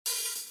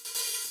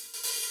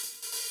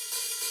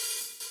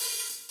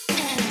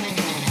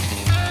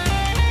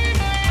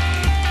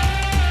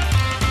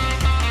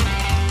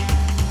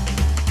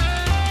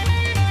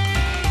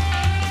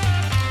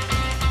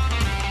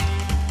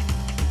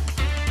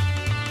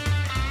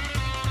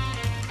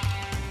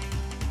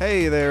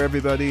Hey there,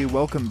 everybody.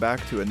 Welcome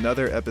back to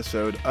another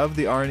episode of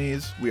The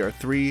Arnies. We are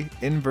three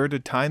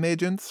inverted time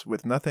agents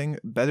with nothing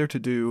better to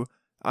do.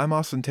 I'm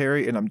Austin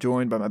Terry, and I'm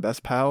joined by my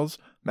best pals,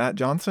 Matt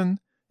Johnson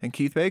and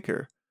Keith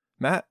Baker.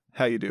 Matt,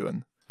 how you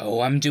doing?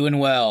 Oh, I'm doing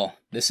well.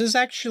 This is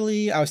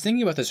actually, I was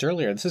thinking about this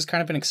earlier, this is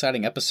kind of an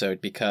exciting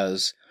episode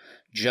because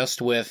just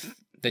with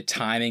the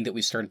timing that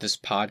we started this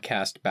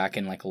podcast back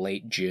in like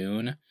late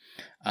June,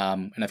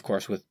 and of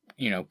course with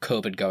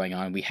COVID going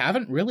on, we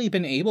haven't really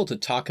been able to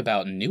talk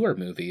about newer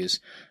movies.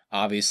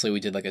 Obviously, we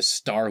did like a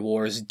Star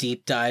Wars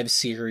deep dive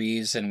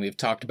series, and we've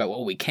talked about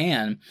what we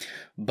can,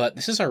 but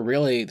this is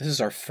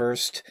our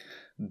first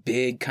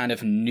big kind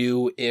of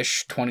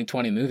new-ish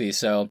 2020 movie,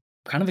 so I'm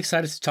kind of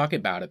excited to talk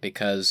about it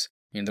because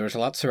there's a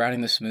lot surrounding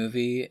this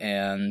movie,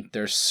 and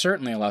there's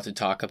certainly a lot to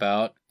talk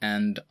about,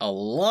 and a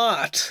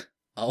lot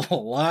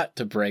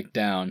to break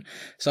down.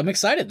 So I'm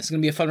excited. This is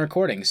going to be a fun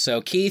recording.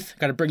 So Keith,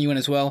 got to bring you in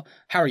as well.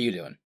 How are you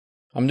doing?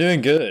 I'm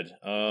doing good.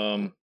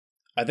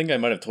 I think I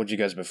might have told you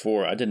guys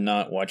before, I did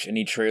not watch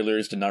any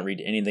trailers, did not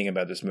read anything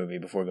about this movie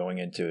before going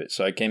into it.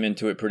 So I came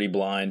into it pretty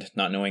blind,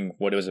 not knowing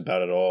what it was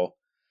about at all.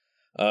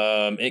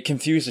 It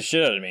confused the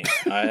shit out of me.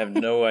 I have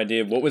no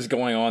idea what was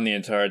going on the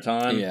entire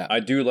time. Yeah.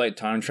 I do like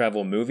time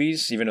travel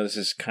movies, even though this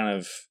is kind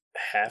of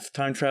half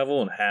time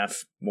travel and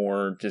half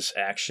more just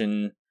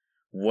action.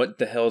 What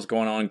the hell is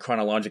going on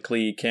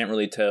chronologically? Can't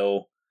really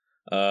tell.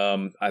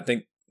 I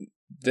think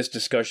this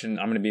discussion,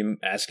 I'm going to be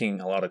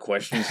asking a lot of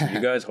questions to you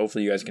guys.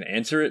 Hopefully you guys can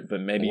answer it,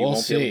 but maybe you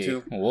won't be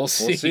able to. We'll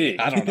see.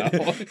 I don't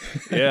know.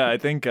 Yeah, I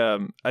think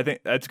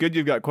that's good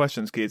you've got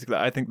questions, Keith, because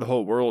I think the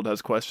whole world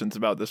has questions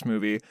about this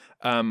movie.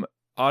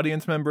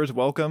 Audience members,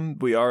 welcome.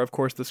 We are, of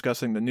course,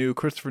 discussing the new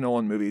Christopher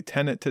Nolan movie,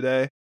 Tenet,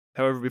 today.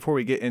 However, before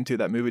we get into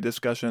that movie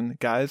discussion,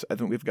 guys, I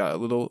think we've got a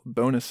little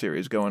bonus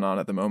series going on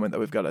at the moment that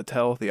we've got to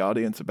tell the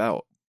audience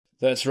about.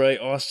 That's right,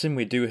 Austin.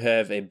 We do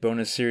have a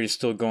bonus series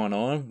still going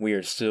on. We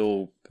are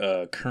still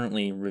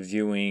currently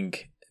reviewing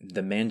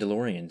The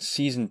Mandalorian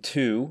Season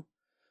 2.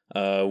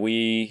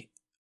 We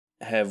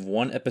have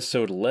one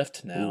episode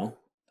left now.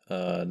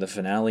 The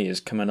finale is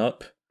coming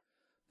up.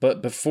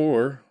 But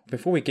before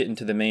we get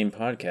into the main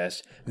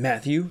podcast,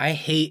 Matthew? I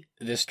hate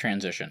this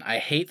transition. I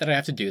hate that I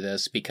have to do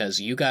this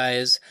because you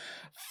guys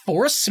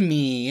force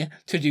me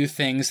to do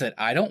things that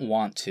I don't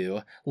want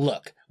to.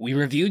 Look, we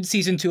reviewed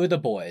Season 2 of The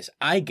Boys.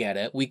 I get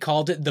it. We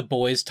called it The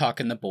Boys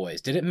Talking the Boys.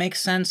 Did it make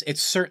sense? It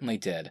certainly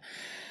did.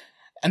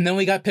 And then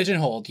we got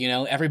pigeonholed,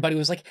 everybody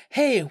was like,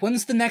 hey,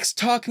 when's the next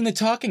Talking the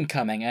Talking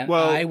coming? And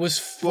I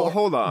was...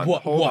 hold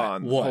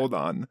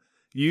on.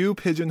 You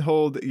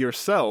pigeonholed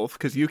yourself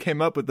because you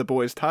came up with The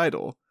Boys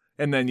title.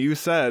 And then you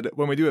said,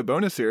 when we do a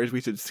bonus series,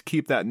 we should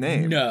keep that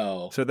name.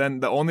 No. So then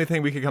the only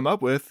thing we could come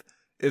up with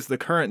is the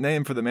current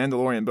name for the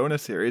Mandalorian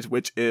bonus series,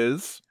 which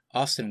is...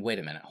 Austin, wait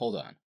a minute. Hold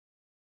on.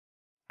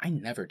 I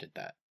never did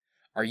that.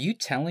 Are you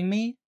telling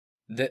me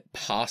that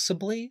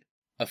possibly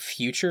a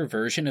future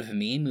version of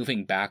me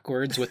moving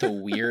backwards with a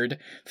weird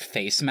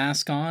face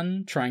mask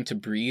on, trying to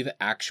breathe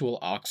actual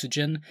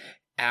oxygen,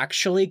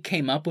 actually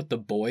came up with The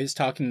Boys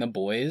Talking the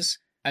Boys,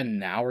 and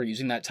now we're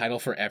using that title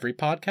for every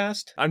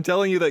podcast? I'm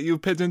telling you that you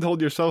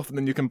pigeonholed yourself and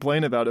then you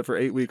complain about it for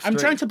 8 weeks straight. I'm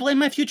trying to blame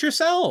my future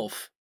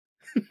self.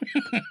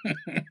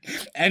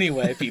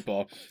 Anyway,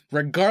 people,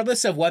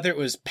 regardless of whether it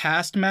was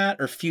past Matt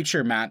or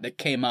future Matt that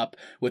came up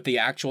with the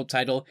actual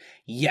title,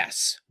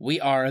 yes, we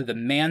are the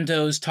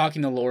Mandos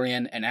Talking the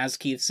Lorian, and as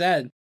Keith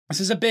said, this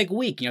is a big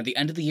week. The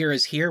end of the year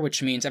is here,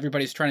 which means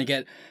everybody's trying to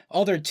get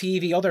all their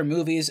TV, all their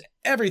movies,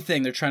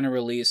 everything they're trying to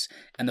release,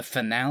 and the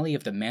finale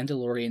of The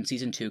Mandalorian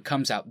Season 2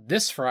 comes out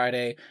this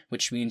Friday,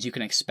 which means you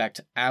can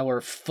expect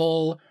our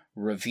full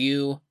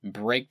review,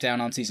 breakdown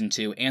on Season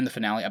 2, and the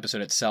finale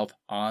episode itself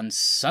on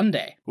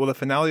Sunday. Well, the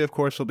finale, of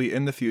course, will be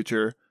in the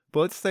future,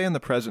 but let's stay in the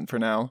present for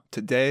now.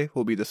 Today,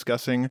 we'll be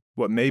discussing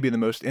what may be the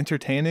most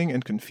entertaining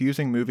and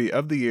confusing movie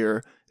of the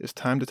year. It's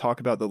time to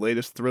talk about the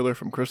latest thriller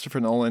from Christopher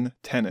Nolan,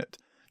 Tenet.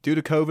 Due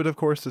to COVID, of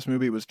course, this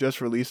movie was just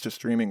released to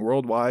streaming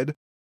worldwide.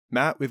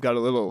 Matt, we've got a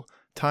little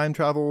time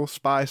travel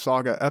spy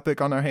saga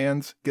epic on our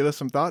hands. Give us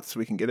some thoughts so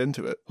we can get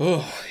into it.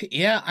 Oh,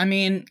 yeah,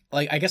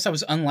 I guess I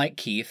was unlike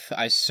Keith.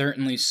 I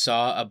certainly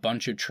saw a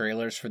bunch of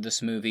trailers for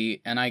this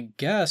movie, and I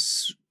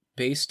guess,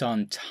 based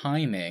on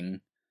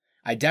timing,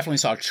 I definitely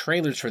saw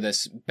trailers for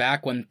this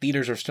back when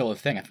theaters were still a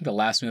thing. I think the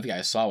last movie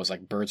I saw was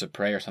like Birds of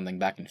Prey or something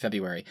back in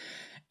February.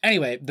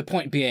 Anyway, the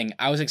point being,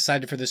 I was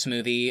excited for this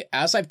movie.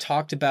 As I've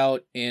talked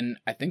about in,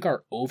 I think,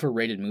 our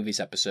overrated movies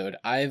episode,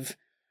 I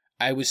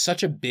was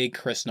such a big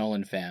Chris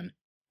Nolan fan.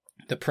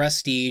 The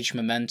Prestige,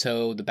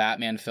 Memento, the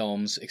Batman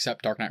films,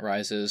 except Dark Knight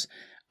Rises,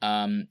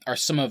 are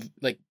some of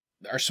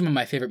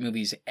my favorite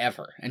movies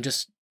ever, and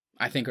just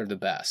I think are the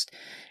best.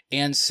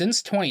 And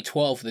since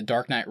 2012, The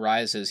Dark Knight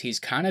Rises, he's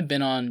kind of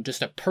been on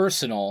just a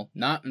personal,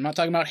 I'm not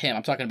talking about him,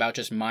 I'm talking about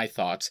just my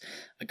thoughts,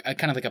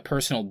 kind of like a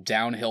personal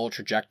downhill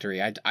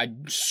trajectory. I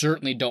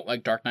certainly don't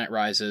like Dark Knight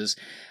Rises.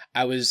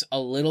 I was a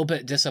little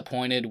bit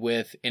disappointed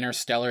with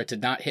Interstellar. It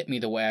did not hit me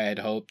the way I had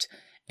hoped.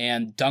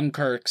 And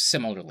Dunkirk,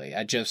 similarly.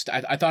 I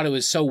thought it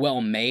was so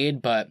well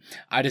made, but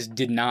I just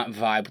did not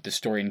vibe with the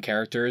story and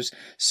characters.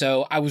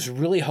 So I was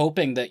really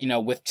hoping that,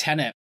 with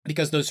Tenet,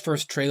 because those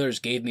first trailers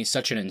gave me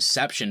such an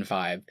Inception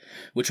vibe,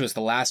 which was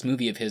the last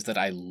movie of his that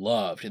I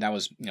loved. And that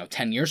was,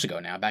 10 years ago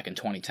now, back in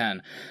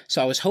 2010.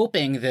 So I was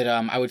hoping that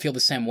I would feel the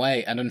same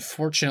way. And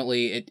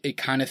unfortunately, it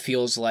kind of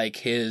feels like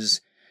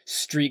his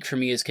streak for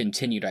me has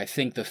continued. I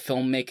think the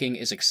filmmaking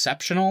is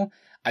exceptional.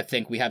 I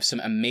think we have some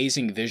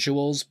amazing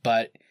visuals,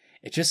 but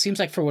it just seems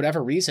like for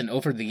whatever reason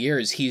over the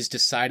years, he's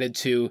decided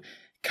to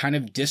kind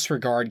of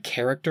disregard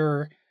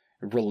character,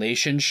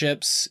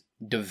 relationships,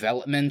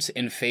 development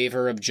in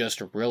favor of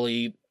just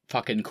really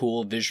fucking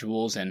cool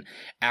visuals and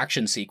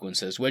action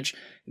sequences, which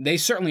they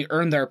certainly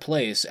earn their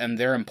place and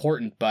they're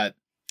important. But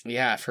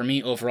yeah, for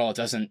me overall,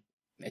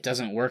 it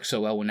doesn't work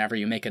so well whenever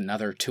you make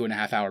another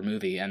 2.5-hour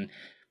movie and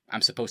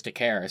I'm supposed to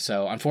care.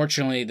 So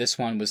unfortunately, this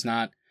one was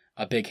not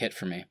a big hit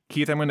for me.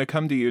 Keith, I'm going to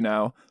come to you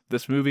now.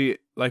 This movie,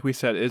 like we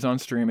said, is on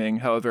streaming.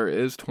 However, it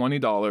is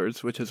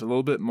 $20, which is a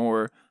little bit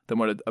more than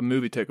what a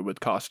movie ticket would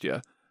cost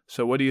you.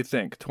 So what do you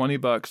think?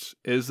 $20,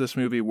 is this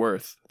movie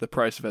worth the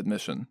price of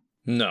admission?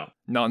 No.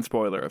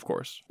 Non-spoiler, of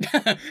course.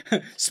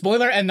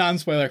 Spoiler and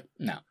non-spoiler,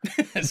 no.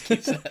 As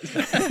Keith says.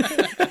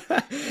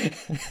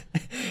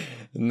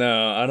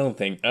 No, I don't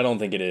think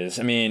it is.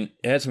 I mean,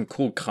 it had some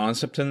cool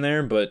concept in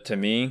there, but to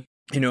me,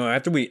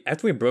 after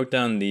we broke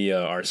down the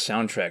our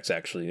soundtracks,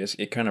 actually,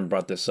 it kind of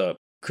brought this up.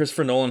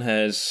 Christopher Nolan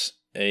has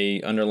a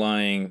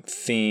underlying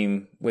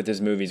theme with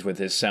his movies, with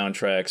his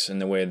soundtracks,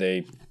 and the way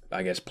they,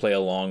 I guess, play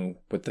along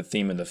with the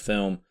theme of the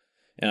film.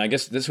 And I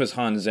guess this was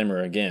Hans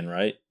Zimmer again,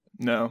 right?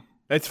 No.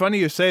 It's funny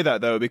you say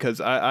that, though, because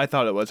I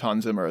thought it was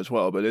Hans Zimmer as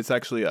well, but it's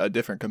actually a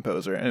different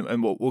composer,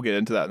 and we'll get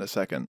into that in a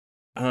second.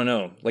 I don't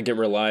know. Like, it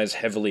relies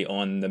heavily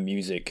on the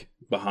music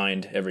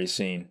behind every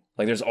scene.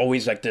 Like, there's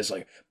always, like, this,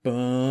 like,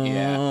 boom,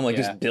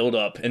 this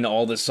build-up and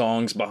all the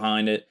songs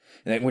behind it,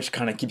 and which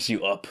kind of keeps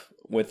you up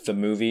with the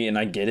movie, and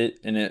I get it,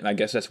 and I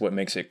guess that's what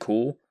makes it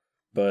cool,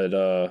 but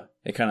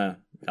it kind of,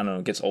 I don't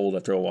know, gets old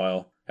after a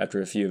while,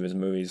 after a few of his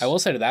movies. I will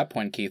say to that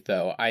point, Keith,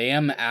 though, I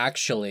am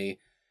actually,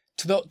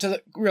 to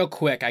the real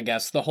quick, I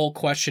guess, the whole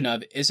question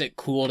of, is it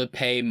cool to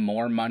pay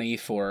more money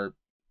for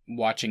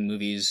watching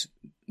movies,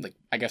 like,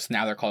 I guess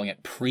now they're calling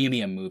it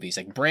premium movies,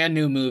 like brand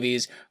new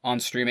movies on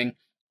streaming?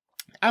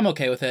 I'm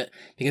okay with it,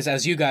 because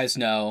as you guys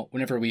know,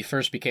 whenever we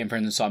first became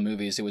friends and saw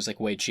movies, it was like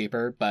way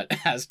cheaper, but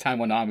as time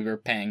went on, we were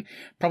paying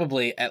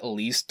probably at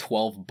least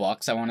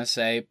 $12, I want to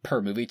say,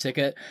 per movie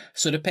ticket.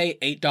 So to pay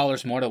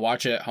 $8 more to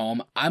watch it at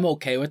home, I'm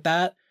okay with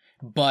that,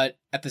 but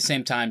at the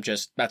same time,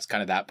 just that's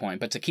kind of that point.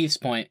 But to Keith's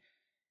point,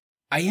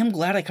 I am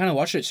glad I kind of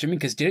watched it streaming,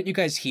 because didn't you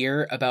guys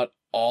hear about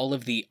all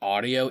of the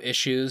audio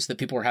issues that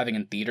people were having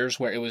in theaters,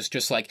 where it was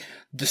just like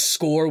the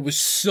score was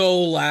so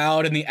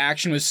loud and the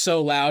action was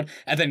so loud,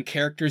 and then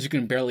characters, you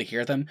can barely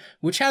hear them,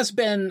 which has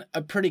been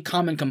a pretty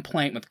common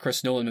complaint with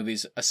Chris Nolan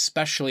movies,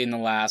 especially in the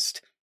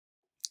last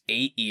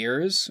 8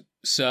 years.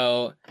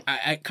 So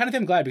I kind of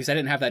am glad, because I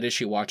didn't have that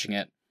issue watching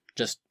it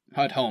just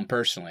at home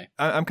personally.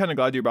 I'm kind of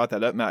glad you brought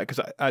that up, Matt,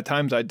 because at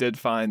times I did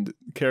find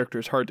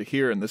characters hard to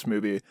hear in this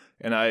movie,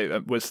 and I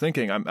was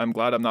thinking, I'm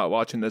glad I'm not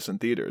watching this in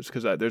theaters,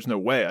 because there's no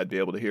way I'd be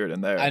able to hear it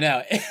in there. I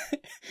know.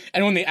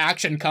 And when the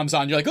action comes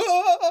on, you're like,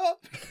 oh!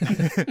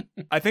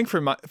 I think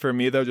for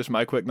me, though, just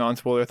my quick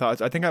non-spoiler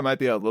thoughts, I think I might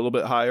be a little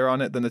bit higher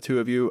on it than the two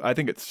of you. I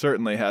think it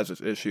certainly has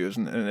its issues,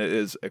 and it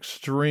is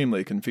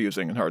extremely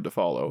confusing and hard to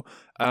follow.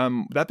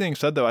 That being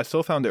said, though, I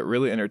still found it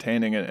really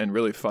entertaining and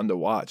really fun to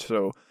watch,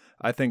 so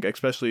I think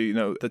especially,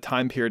 the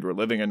time period we're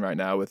living in right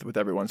now with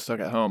everyone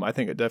stuck at home, I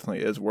think it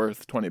definitely is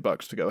worth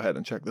 $20 to go ahead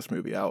and check this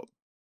movie out.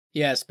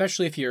 Yeah,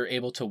 especially if you're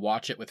able to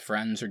watch it with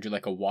friends or do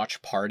like a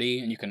watch party,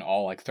 and you can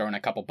all like throw in a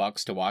couple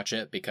bucks to watch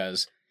it,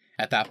 because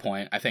at that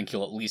point, I think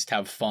you'll at least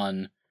have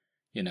fun,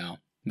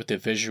 with the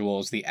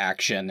visuals, the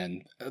action,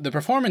 and the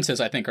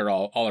performances. I think are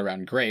all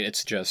around great.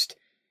 It's just,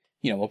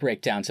 we'll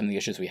break down some of the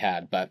issues we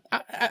had, but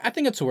I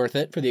think it's worth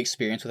it for the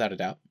experience without a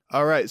doubt.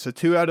 All right, so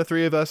 2 out of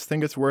 3 of us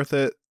think it's worth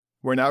it.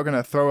 We're now going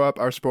to throw up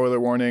our spoiler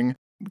warning.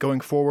 Going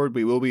forward,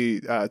 we will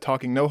be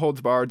talking no holds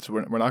barred, so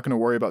we're not going to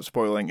worry about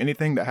spoiling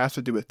anything that has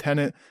to do with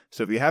Tenet.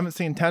 So if you haven't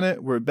seen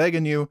Tenet, we're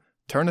begging you,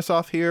 turn us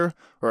off here,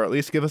 or at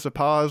least give us a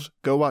pause,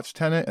 go watch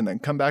Tenet, and then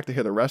come back to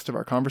hear the rest of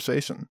our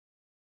conversation.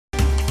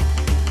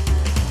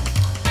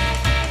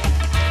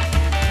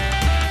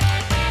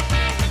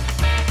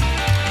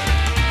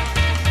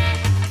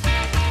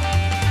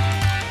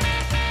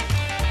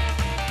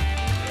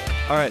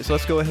 All right, so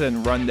let's go ahead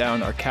and run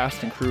down our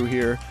cast and crew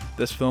here.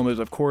 This film is,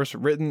 of course,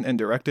 written and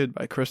directed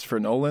by Christopher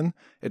Nolan.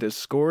 It is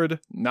scored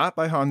not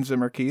by Hans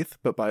Zimmer, Keith,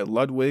 but by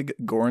Ludwig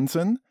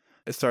Göransson.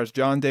 It stars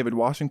John David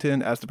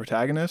Washington as the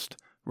protagonist,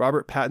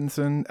 Robert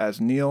Pattinson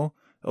as Neil,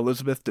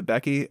 Elizabeth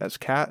Debicki as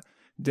Kat,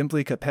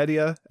 Dimply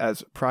Kapadia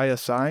as Priya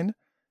Sine,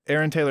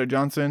 Aaron Taylor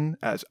Johnson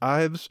as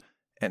Ives,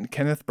 and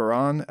Kenneth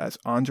Baran as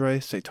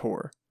Andre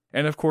Sator.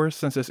 And of course,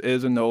 since this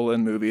is a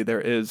Nolan movie,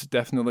 there is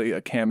definitely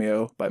a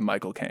cameo by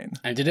Michael Caine.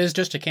 And it is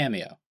just a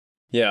cameo.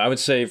 Yeah, I would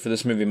say for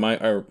this movie,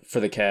 for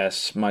the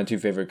cast, my two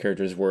favorite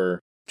characters were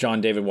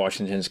John David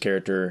Washington's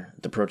character,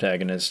 the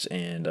protagonist,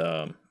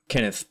 and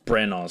Kenneth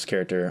Branagh's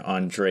character,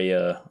 Andre.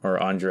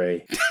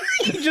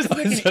 You just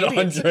like I said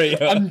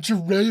Andrea.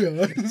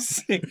 Andrea.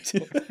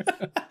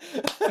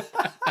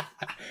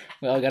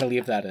 Well, I gotta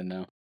leave that in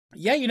now.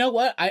 Yeah, you know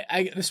what?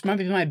 I this might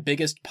be my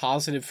biggest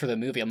positive for the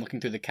movie. I'm looking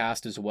through the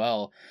cast as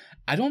well.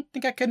 I don't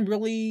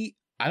really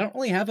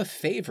have a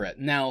favorite.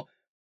 Now,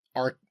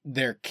 are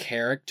there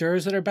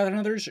characters that are better than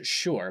others?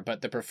 Sure,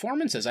 but the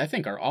performances I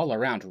think are all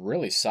around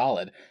really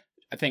solid.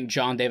 I think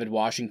John David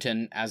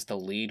Washington as the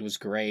lead was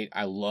great.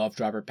 I loved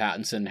Robert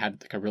Pattinson,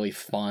 had like a really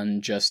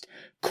fun, just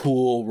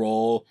cool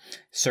role.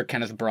 Sir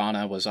Kenneth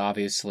Branagh was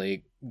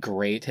obviously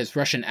great. His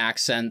Russian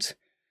accent,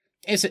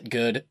 is it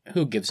good?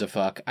 Who gives a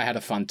fuck? I had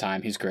a fun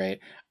time. He's great.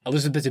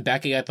 Elizabeth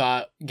Debicki, I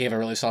thought, gave a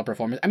really solid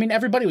performance. I mean,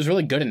 everybody was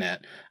really good in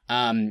it.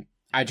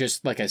 I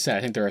just, like I said, I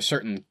think there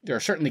are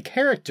certainly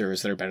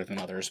characters that are better than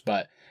others,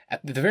 but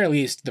at the very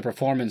least, the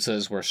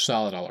performances were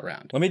solid all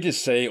around. Let me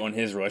just say on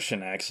his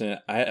Russian accent,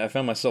 I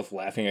found myself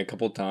laughing a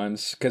couple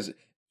times because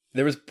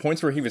there was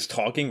points where he was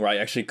talking where I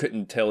actually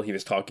couldn't tell he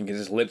was talking because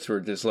his lips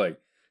were just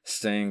like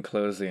staying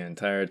closed the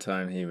entire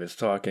time he was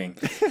talking.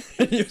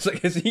 He was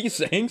like, is he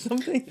saying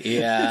something?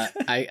 Yeah,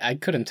 I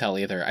couldn't tell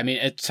either. I mean,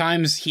 at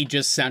times he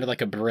just sounded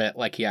like a Brit,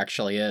 like he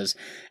actually is.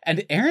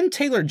 And Aaron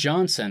Taylor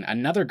Johnson,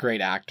 another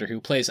great actor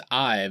who plays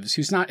Ives,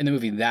 who's not in the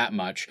movie that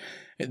much,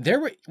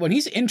 when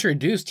he's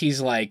introduced, he's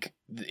like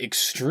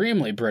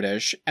extremely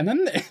British. And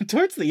then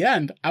towards the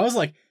end, I was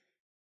like,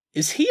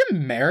 is he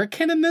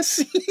American in this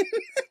scene?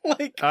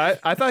 Like,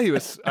 I thought he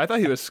was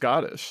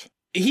Scottish.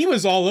 He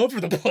was all over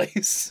the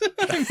place.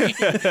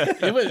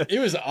 I mean, it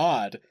was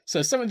odd.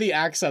 So some of the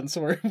accents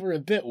were a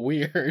bit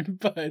weird,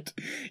 but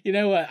you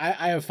know what?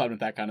 I have fun with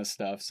that kind of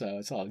stuff, so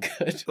it's all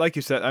good. Like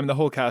you said, I mean, the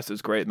whole cast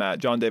is great, Matt.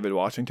 John David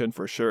Washington,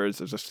 for sure, is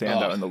a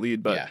standout in the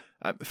lead. But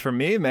for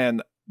me,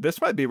 man, this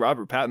might be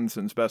Robert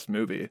Pattinson's best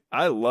movie.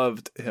 I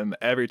loved him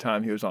every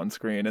time he was on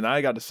screen, and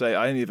I got to say,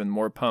 I'm even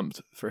more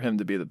pumped for him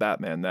to be the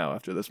Batman now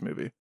after this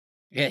movie.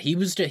 Yeah,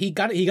 he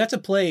got to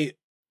play.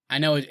 I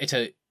know it's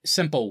a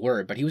simple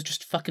word, but he was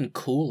just fucking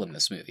cool in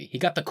this movie. He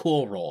got the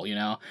cool role, you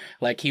know?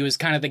 Like, he was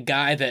kind of the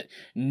guy that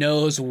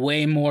knows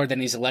way more than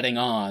he's letting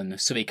on,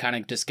 so he kind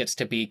of just gets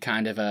to be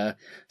kind of a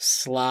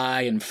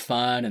sly and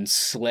fun and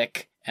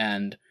slick,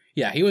 and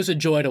yeah, he was a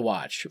joy to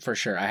watch, for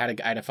sure. I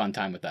had a fun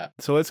time with that.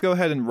 So let's go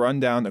ahead and run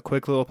down a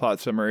quick little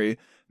plot summary.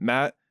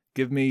 Matt,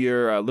 give me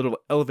your little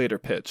elevator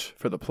pitch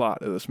for the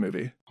plot of this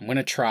movie. I'm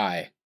gonna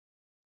try.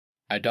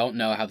 I don't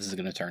know how this is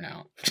gonna turn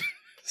out.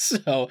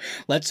 So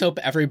let's hope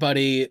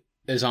everybody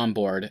is on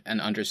board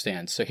and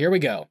understands. So here we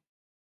go.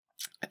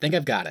 I think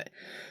I've got it.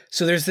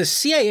 So there's this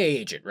CIA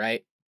agent,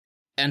 right?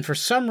 And for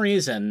some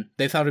reason,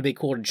 they thought it'd be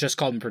cool to just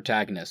call him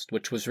protagonist,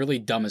 which was really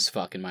dumb as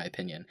fuck in my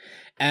opinion.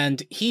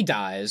 And he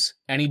dies,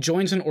 and he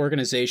joins an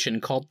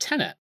organization called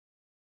Tenet.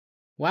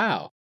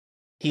 Wow.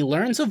 He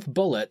learns of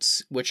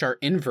bullets, which are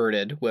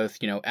inverted with,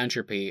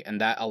 entropy, and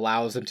that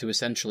allows them to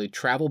essentially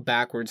travel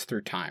backwards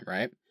through time,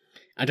 right?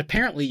 And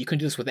apparently you can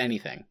do this with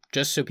anything,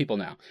 just so people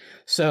know.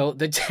 So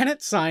the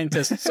Tenet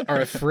scientists are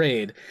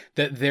afraid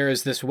that there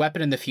is this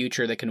weapon in the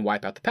future that can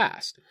wipe out the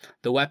past.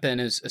 The weapon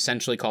is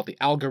essentially called the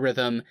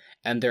algorithm,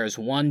 and there is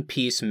one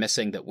piece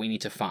missing that we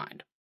need to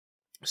find.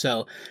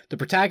 So the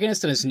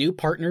protagonist and his new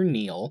partner,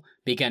 Neil,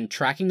 begin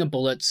tracking the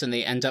bullets, and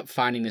they end up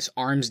finding this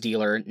arms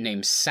dealer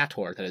named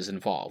Sator that is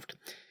involved.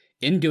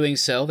 In doing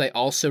so, they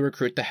also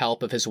recruit the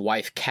help of his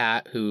wife,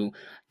 Kat, who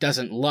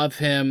doesn't love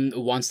him,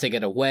 wants to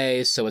get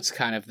away, so it's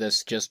kind of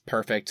this just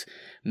perfect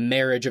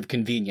marriage of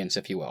convenience,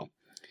 if you will.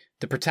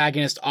 The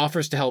protagonist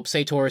offers to help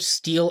Sator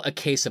steal a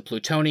case of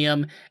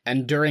plutonium,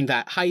 and during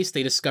that heist,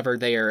 they discover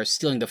they are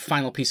stealing the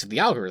final piece of the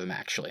algorithm,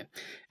 actually.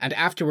 And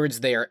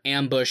afterwards, they are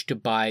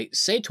ambushed by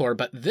Sator,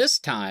 but this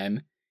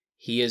time,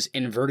 he is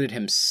inverted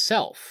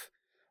himself,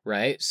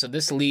 right? So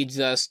this leads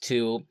us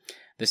to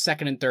the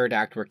second and third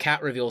act, where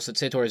Kat reveals that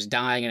Sator is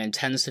dying and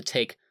intends to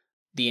take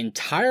the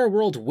entire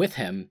world with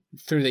him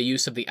through the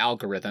use of the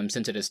algorithm,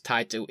 since it is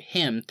tied to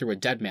him through a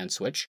deadman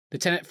switch. The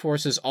Tenet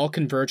forces all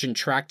converge and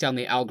track down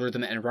the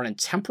algorithm and run a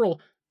temporal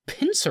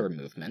pincer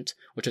movement,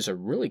 which is a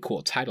really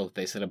cool title that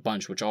they said a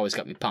bunch, which always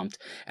got me pumped,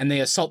 and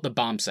they assault the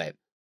bomb site.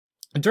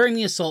 During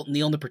the assault,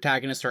 Neil and the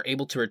protagonist are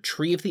able to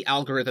retrieve the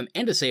algorithm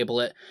and disable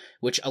it,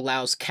 which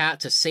allows Kat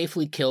to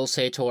safely kill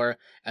Sator,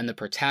 and the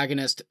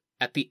protagonist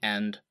at the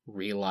end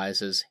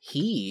realizes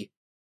he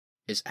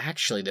is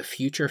actually the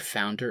future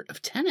founder of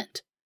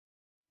Tenet.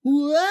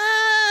 Whoa!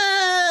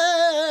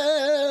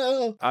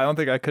 I don't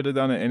think I could have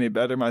done it any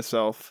better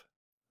myself.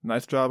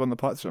 Nice job on the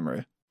plot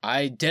summary.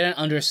 I didn't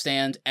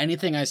understand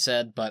anything I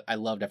said, but I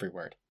loved every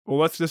word. Well,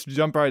 let's just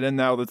jump right in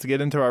now. Let's get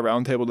into our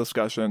roundtable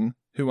discussion.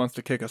 Who wants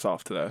to kick us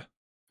off today?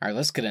 All right,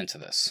 let's get into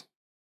this.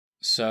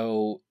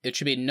 So, it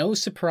should be no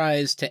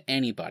surprise to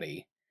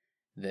anybody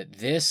that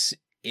this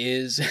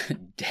is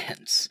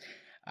dense.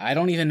 I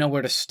don't even know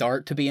where to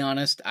start, to be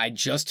honest. I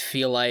just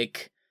feel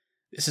like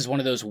this is one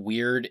of those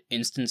weird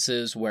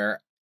instances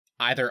where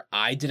either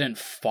I didn't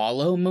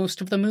follow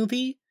most of the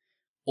movie,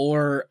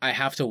 or I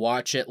have to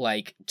watch it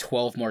like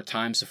 12 more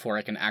times before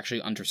I can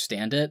actually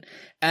understand it.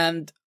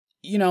 And,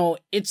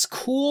 it's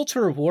cool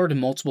to reward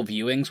multiple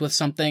viewings with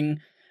something,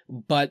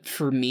 but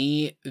for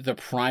me, the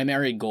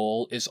primary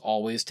goal is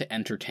always to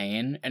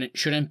entertain, and it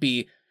shouldn't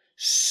be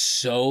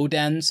so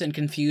dense and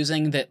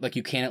confusing that like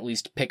you can't at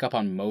least pick up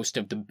on most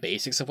of the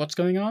basics of what's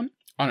going on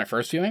a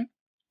first viewing.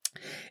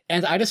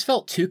 And I just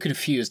felt too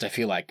confused, I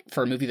feel like,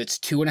 for a movie that's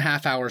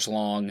 2.5 hours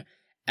long,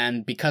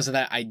 and because of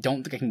that, I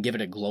don't think I can give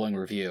it a glowing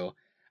review.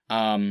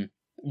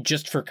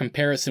 Just for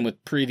comparison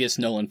with previous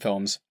Nolan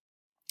films,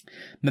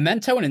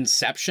 Memento and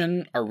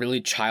Inception are really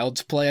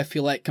child's play, I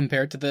feel like,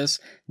 compared to this.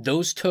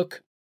 Those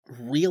took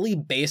really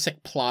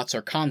basic plots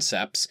or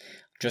concepts.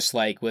 Just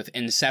like with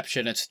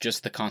Inception, it's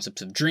just the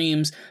concepts of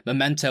dreams.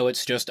 Memento,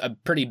 it's just a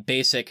pretty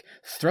basic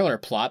thriller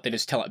plot. They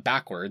just tell it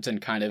backwards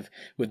and kind of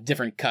with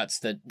different cuts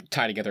that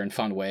tie together in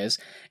fun ways.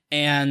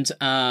 And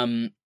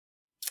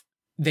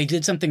they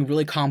did something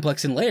really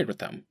complex and layered with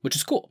them, which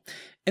is cool.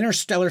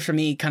 Interstellar, for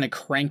me, kind of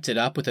cranked it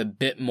up with a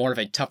bit more of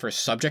a tougher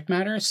subject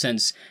matter,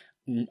 since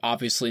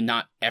obviously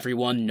not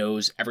everyone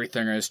knows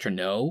everything there is to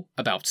know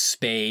about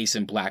space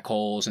and black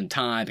holes and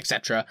time,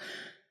 etc.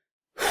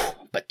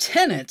 But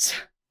Tenet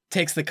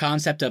takes the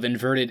concept of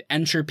inverted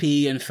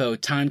entropy and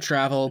faux time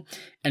travel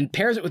and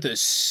pairs it with a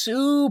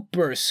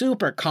super,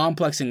 super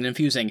complex and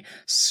confusing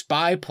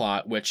spy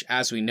plot, which,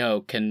 as we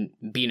know, can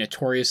be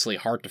notoriously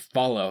hard to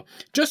follow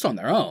just on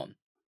their own.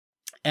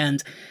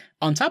 And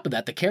on top of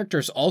that, the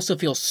characters also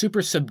feel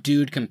super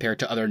subdued compared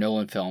to other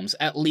Nolan films.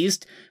 At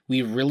least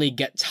we really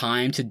get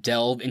time to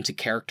delve into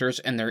characters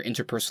and their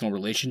interpersonal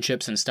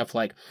relationships and stuff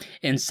like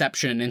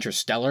Inception and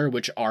Interstellar,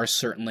 which are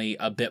certainly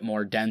a bit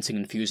more dense and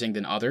confusing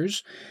than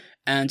others.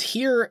 And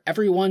here,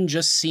 everyone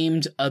just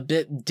seemed a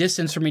bit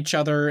distant from each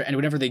other, and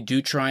whenever they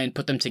do try and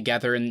put them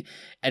together and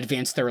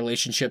advance their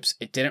relationships,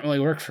 it didn't really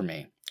work for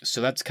me.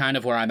 So that's kind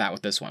of where I'm at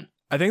with this one.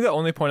 I think the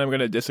only point I'm going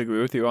to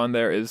disagree with you on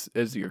there is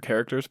your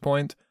character's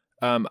point.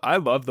 I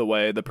love the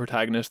way the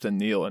protagonist and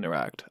Neil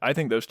interact. I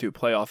think those two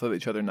play off of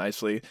each other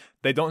nicely.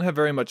 They don't have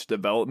very much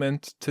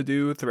development to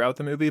do throughout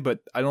the movie, but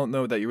I don't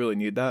know that you really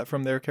need that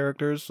from their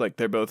characters. Like,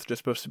 they're both just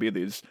supposed to be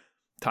these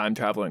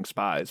time-traveling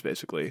spies,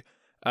 basically.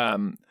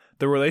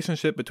 The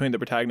relationship between the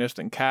protagonist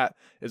and Kat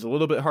is a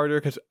little bit harder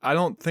because I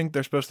don't think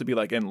they're supposed to be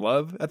like in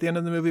love at the end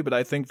of the movie, but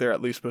I think they're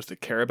at least supposed to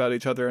care about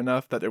each other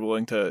enough that they're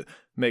willing to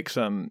make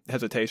some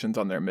hesitations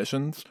on their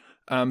missions.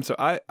 So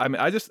I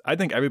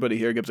think everybody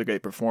here gives a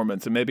great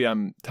performance, and maybe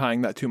I'm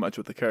tying that too much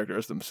with the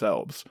characters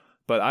themselves.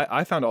 But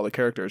I found all the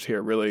characters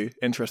here really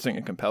interesting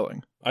and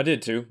compelling. I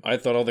did too. I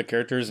thought all the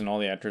characters and all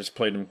the actors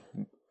played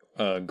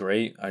them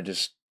great. I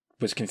just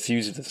was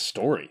confused with the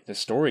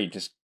story.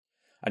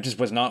 I just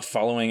was not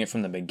following it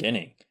from the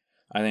beginning.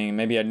 I think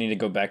maybe I need to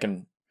go back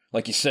and,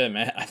 like you said,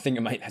 man, I think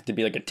it might have to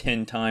be like a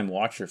 10-time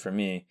watcher for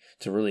me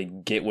to really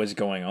get what's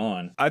going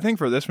on. I think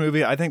for this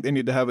movie, I think they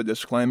need to have a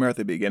disclaimer at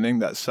the beginning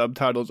that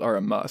subtitles are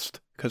a must.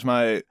 Because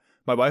my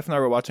wife and I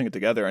were watching it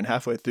together, and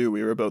halfway through,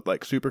 we were both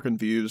like super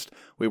confused.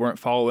 We weren't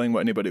following what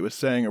anybody was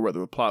saying or where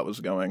the plot was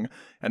going.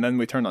 And then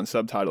we turned on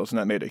subtitles, and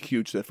that made a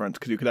huge difference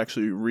because you could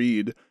actually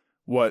read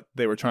what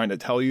they were trying to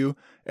tell you,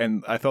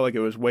 and I felt like it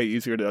was way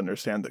easier to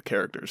understand the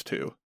characters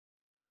too.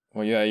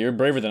 Well, yeah, you're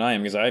braver than I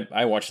am, because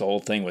I watched the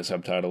whole thing with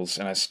subtitles,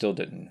 and I still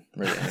didn't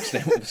really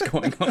understand what was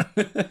going on.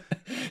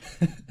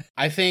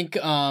 I think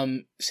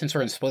since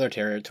we're in spoiler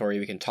territory,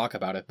 we can talk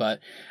about it, but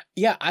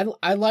yeah,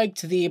 I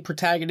liked the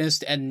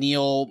protagonist and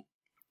Neil,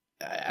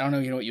 I don't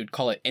know, what you'd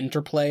call it,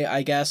 interplay,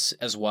 I guess,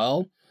 as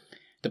well.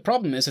 The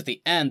problem is at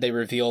the end, they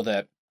reveal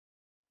that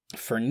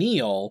for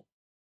Neil,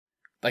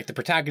 like, the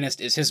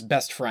protagonist is his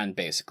best friend,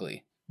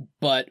 basically.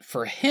 But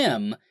for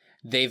him,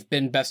 they've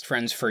been best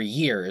friends for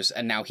years,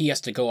 and now he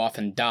has to go off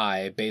and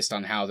die based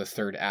on how the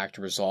third act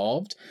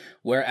resolved.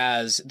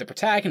 Whereas the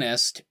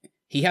protagonist,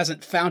 he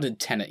hasn't founded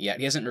Tenet yet.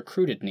 He hasn't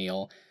recruited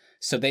Neil.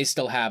 So they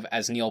still have,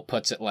 as Neil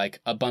puts it, like,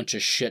 a bunch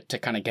of shit to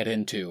kind of get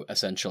into,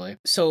 essentially.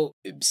 So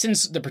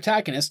since the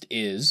protagonist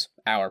is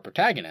our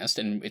protagonist,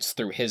 and it's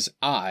through his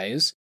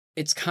eyes,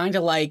 it's kind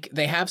of like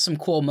they have some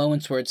cool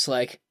moments where it's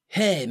like,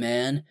 hey,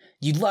 man,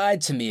 you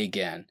lied to me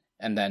again.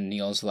 And then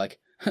Neil's like,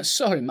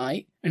 sorry,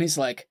 mate. And he's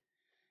like,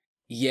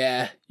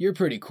 yeah, you're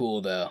pretty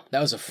cool, though. That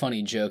was a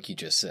funny joke you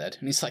just said.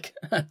 And he's like,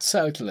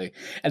 totally.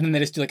 And then they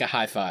just do like a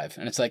high five.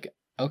 And it's like,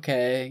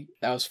 okay,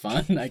 that was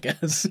fun, I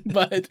guess.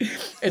 But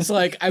it's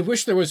like, I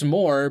wish there was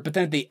more. But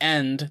then at the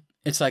end,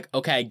 it's like,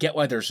 okay, I get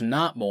why there's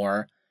not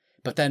more.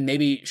 But then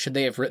maybe should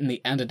they have written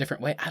the end a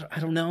different way? I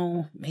don't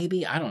know.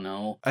 Maybe. I don't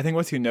know. I think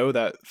once you know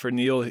that for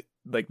Neil,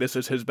 like, this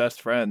is his best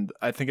friend,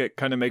 I think it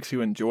kind of makes you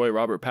enjoy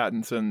Robert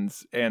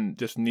Pattinson's and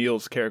just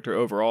Neil's character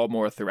overall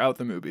more throughout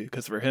the movie.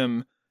 Because for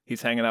him,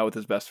 he's hanging out with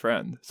his best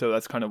friend. So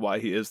that's kind of why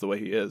he is the way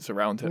he is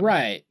around him.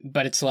 Right.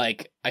 But it's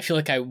like, I feel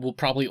like I will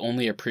probably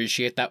only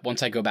appreciate that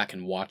once I go back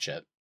and watch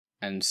it.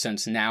 And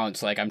since now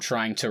it's like I'm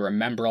trying to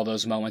remember all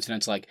those moments, and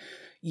it's like,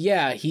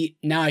 yeah,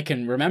 now I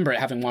can remember it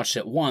having watched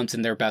it once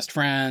and they're best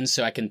friends,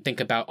 so I can think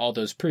about all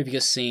those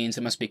previous scenes.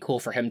 It must be cool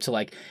for him to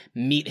like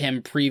meet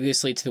him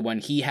previously to the one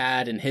he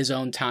had in his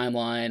own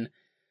timeline.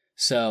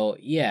 So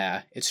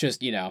yeah, it's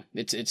just,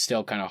 it's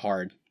still kind of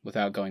hard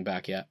without going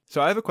back yet.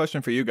 So I have a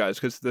question for you guys,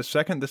 because the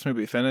second this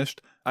movie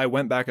finished, I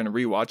went back and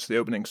rewatched the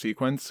opening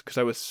sequence because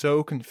I was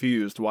so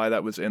confused why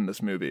that was in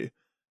this movie.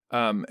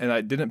 And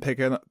I didn't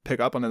pick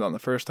up on it on the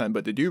first time,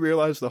 but did you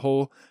realize the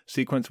whole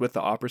sequence with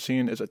the opera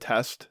scene is a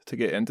test to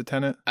get into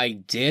Tenet? I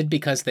did,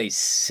 because they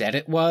said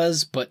it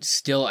was, but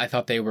still I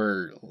thought they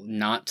were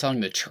not telling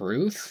the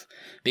truth,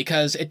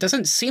 because it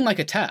doesn't seem like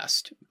a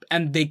test,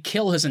 and they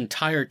kill his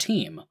entire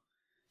team.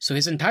 So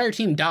his entire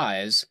team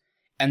dies,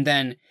 and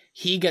then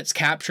he gets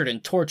captured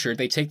and tortured.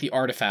 They take the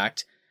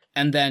artifact,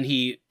 and then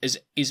he is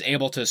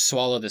able to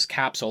swallow this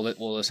capsule that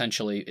will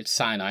essentially, it's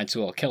cyanide, so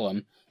it'll kill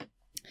him.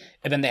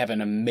 And then they have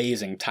an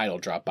amazing title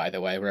drop, by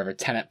the way, wherever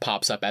Tenet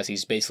pops up as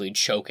he's basically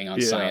choking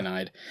on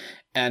cyanide.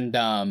 And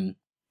then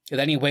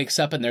he wakes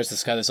up and there's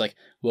this guy that's like,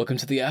 welcome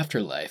to the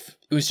afterlife.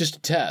 It was just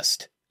a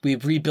test.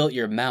 We've rebuilt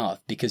your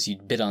mouth because you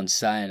bit on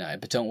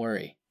cyanide, but don't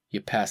worry,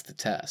 you passed the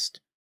test.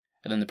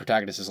 And then the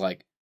protagonist is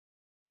like,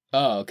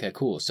 oh, okay,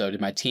 cool. So did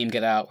my team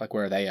get out? Like,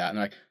 where are they at? And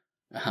they're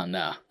like, oh,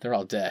 no, they're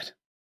all dead.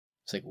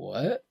 It's like,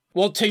 what?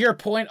 Well, to your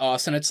point,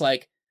 Austin, it's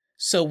like,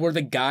 so were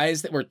the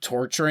guys that were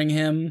torturing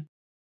him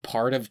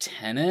part of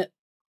Tenet,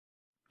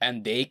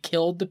 and they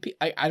killed the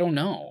people? I don't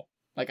know.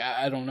 Like,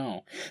 I don't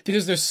know.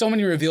 Because there's so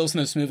many reveals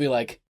in this movie,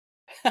 like,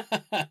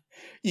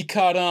 you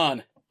caught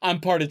on. I'm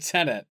part of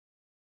Tenet.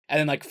 And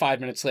then, like, 5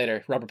 minutes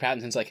later, Robert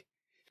Pattinson's like,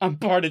 I'm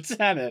part of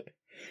Tenet.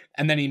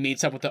 And then he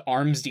meets up with the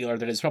arms dealer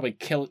that is probably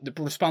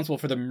responsible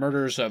for the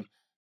murders of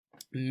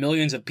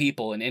millions of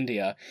people in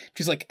India.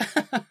 She's like,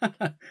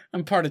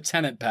 I'm part of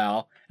Tenet,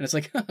 pal. And it's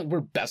like,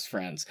 we're best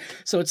friends.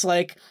 So it's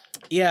like,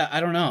 yeah,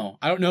 I don't know.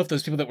 I don't know if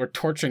those people that were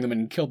torturing them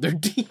and killed their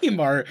team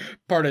are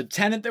part of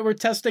Tenet that were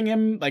testing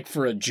him, like,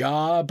 for a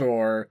job,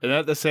 or... And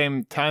at the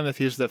same time, if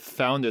he's the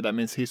founder, that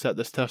means he set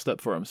this test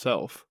up for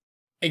himself.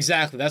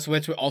 Exactly. That's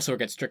what also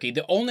gets tricky.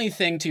 The only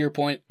thing, to your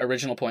point,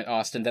 original point,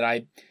 Austin, that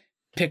I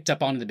picked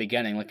up on in the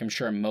beginning, like I'm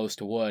sure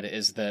most would,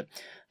 is that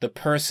the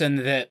person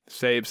that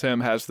saves him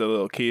has the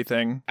little key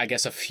thing. I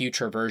guess a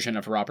future version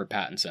of Robert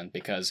Pattinson,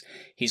 because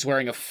he's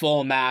wearing a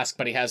full mask,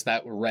 but he has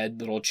that red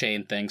little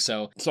chain thing.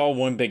 So it's all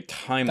one big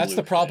time That's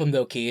loop the problem, thing.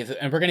 though, Keith.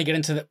 And we're going to get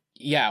into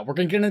we're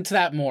going to get into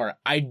that more.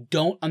 I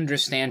don't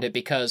understand it,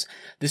 because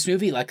this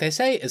movie, like I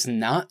say, is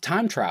not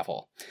time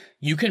travel.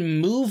 You can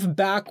move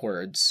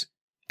backwards,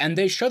 and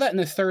they show that in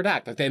the third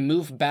act. Like, they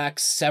move back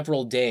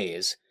several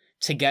days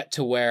to get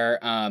to where,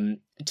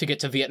 to get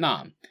to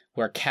Vietnam,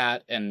 where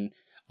Kat and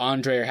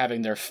Andre are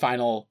having their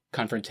final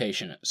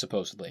confrontation,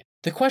 supposedly.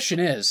 The question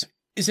is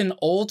an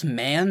old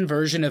man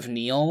version of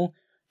Neil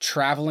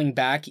traveling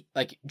back,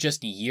 like,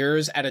 just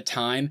years at a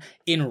time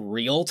in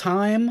real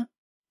time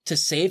to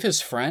save his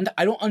friend?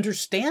 I don't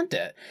understand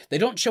it. They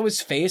don't show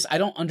his face. I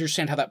don't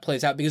understand how that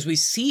plays out, because we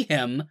see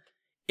him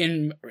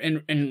in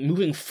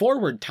moving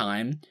forward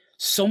time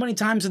so many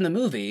times in the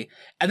movie,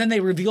 and then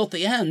they reveal at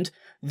the end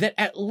that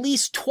at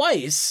least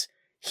twice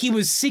he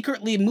was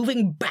secretly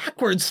moving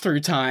backwards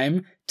through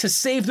time to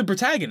save the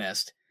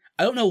protagonist.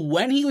 I don't know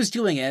when he was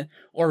doing it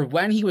or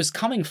when he was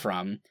coming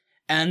from,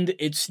 and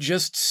it's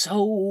just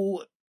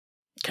so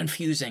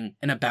confusing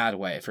in a bad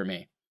way for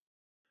me.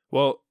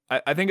 Well,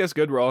 I think it's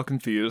good we're all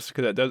confused,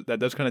 because that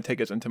does kind of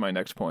take us into my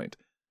next point.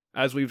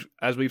 As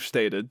we've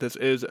stated, this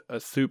is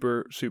a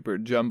super, super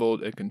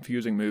jumbled and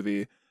confusing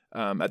movie.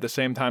 At the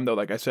same time, though,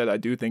 like I said, I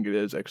do think it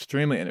is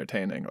extremely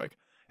entertaining. Like,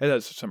 it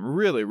has some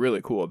really,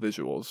 really cool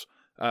visuals,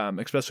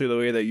 especially the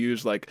way they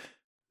use, like,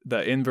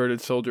 the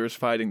inverted soldiers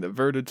fighting the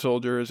verted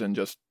soldiers, and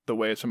just the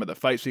way some of the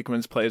fight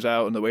sequence plays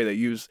out, and the way they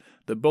use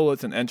the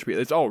bullets and entry.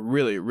 It's all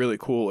really, really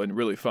cool and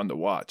really fun to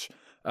watch.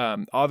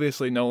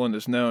 Obviously, Nolan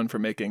is known for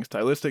making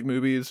stylistic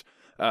movies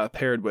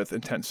paired with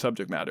intense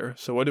subject matter.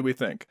 So what do we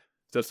think?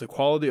 Does the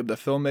quality of the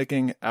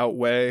filmmaking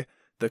outweigh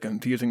the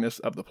confusingness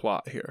of the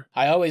plot here?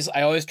 I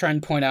always try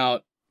and point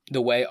out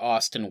the way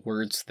Austin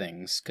words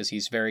things, because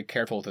he's very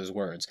careful with his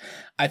words.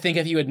 I think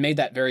if you had made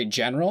that very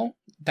general,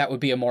 that would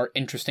be a more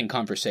interesting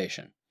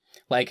conversation.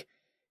 Like,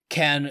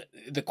 can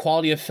the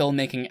quality of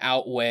filmmaking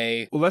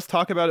outweigh... Well, let's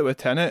talk about it with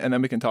Tenet, and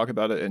then we can talk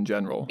about it in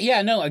general.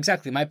 Yeah, no,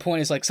 exactly. My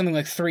point is, like, something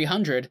like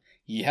 300,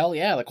 hell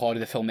yeah, the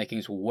quality of the filmmaking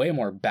is way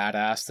more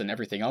badass than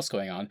everything else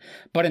going on.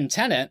 But in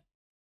Tenet,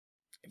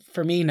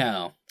 for me,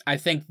 no. I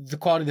think the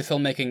quality of the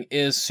filmmaking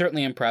is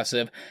certainly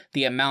impressive.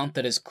 The amount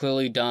that is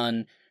clearly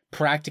done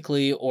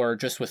practically or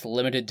just with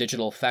limited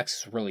digital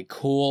effects is really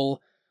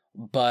cool.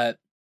 But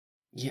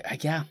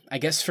yeah, I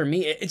guess for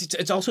me,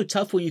 it's also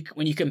tough when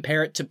you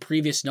compare it to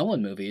previous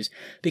Nolan movies,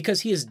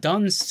 because he has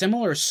done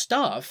similar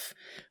stuff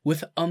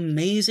with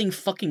amazing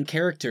fucking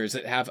characters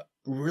that have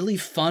really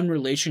fun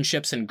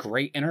relationships and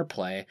great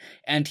interplay.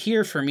 And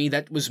here, for me,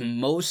 that was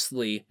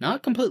mostly,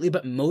 not completely,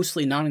 but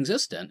mostly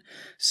non-existent.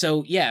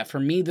 So yeah, for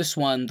me, this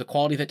one, the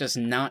quality of it does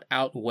not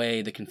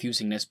outweigh the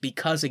confusingness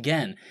because,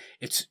 again,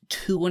 it's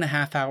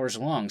 2.5 hours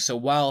long. So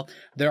while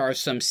there are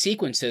some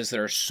sequences that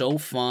are so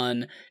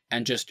fun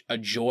and just a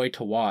joy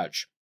to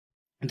watch,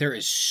 there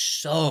is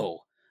so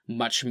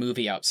much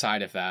movie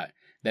outside of that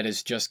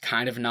is just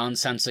kind of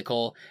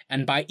nonsensical.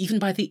 And even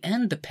by the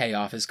end, the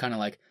payoff is kind of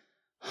like,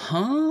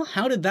 huh?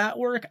 How did that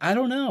work? I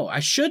don't know. I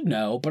should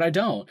know, but I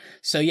don't.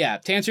 So yeah,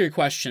 to answer your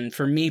question,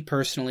 for me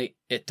personally,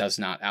 it does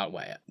not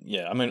outweigh it.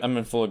 Yeah, I'm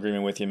in full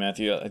agreement with you,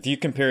 Matthew. If you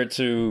compare it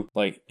to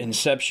like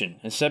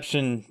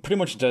Inception pretty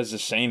much does the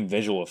same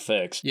visual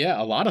effects.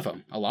 Yeah, a lot of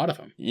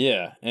them.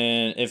 Yeah,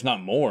 and if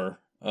not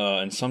more,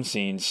 in some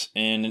scenes,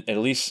 and at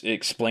least it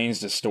explains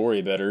the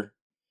story better.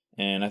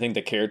 And I think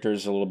the character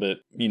is a little bit,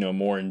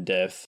 more in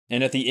depth.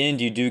 And at the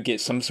end, you do get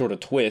some sort of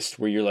twist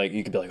where you're like,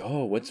 you could be like,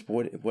 oh,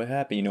 what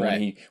happened?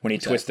 Right. when he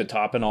twists the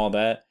top and all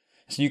that.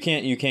 So you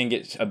can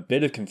get a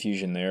bit of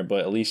confusion there, but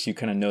at least you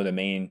kind of know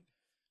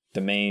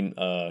the main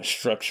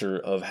structure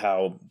of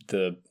how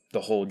the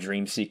whole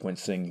dream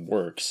sequence thing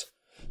works.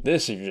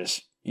 This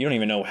is you don't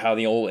even know how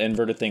the old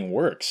inverted thing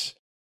works.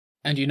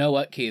 And you know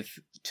what, Keith?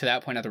 To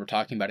that point, now that we're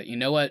talking about it, you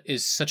know what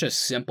is such a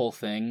simple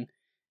thing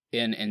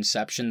in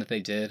Inception that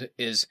they did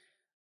is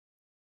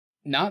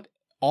not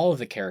all of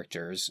the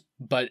characters,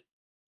 but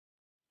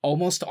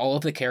almost all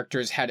of the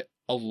characters had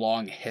a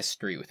long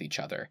history with each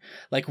other.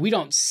 Like, we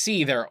don't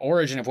see their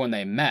origin of when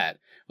they met,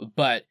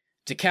 but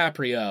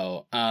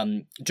DiCaprio,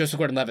 Joseph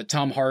Gordon-Levitt,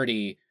 Tom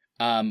Hardy,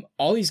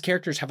 all these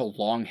characters have a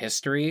long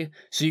history,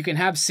 so you can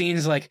have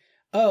scenes like,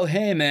 oh,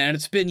 hey, man,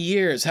 it's been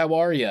years, how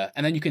are you?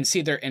 And then you can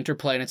see their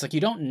interplay, and it's like,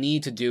 you don't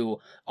need to do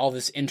all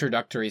this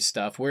introductory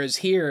stuff, whereas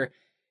here,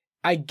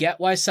 I get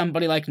why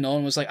somebody like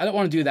Nolan was like, I don't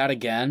want to do that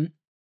again.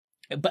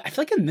 But I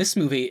feel like in this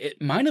movie, it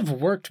might have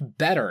worked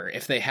better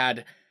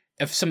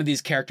if some of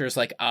these characters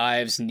like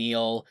Ives,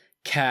 Neil,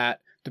 Kat,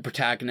 the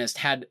protagonist,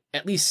 had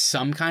at least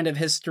some kind of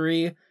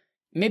history.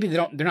 Maybe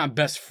they're not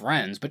best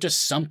friends, but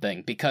just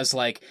something, because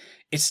like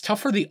it's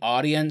tough for the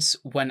audience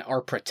when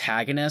our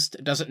protagonist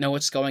doesn't know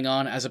what's going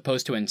on, as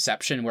opposed to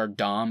Inception, where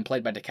Dom,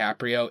 played by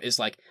DiCaprio, is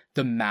like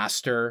the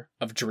master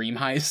of dream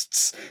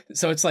heists.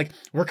 So it's like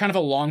we're kind of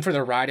along for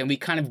the ride and we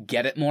kind of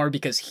get it more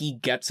because he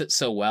gets it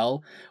so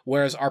well.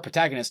 Whereas our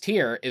protagonist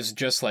here is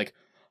just like,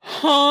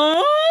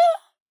 huh?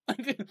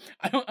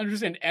 I don't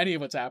understand any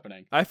of what's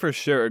happening. I for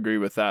sure agree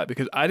with that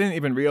because I didn't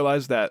even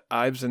realize that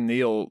Ives and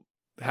Neil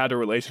had a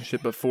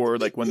relationship before,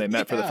 like when they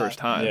met for the first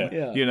time.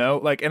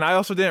 Yeah. And I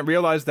also didn't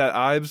realize that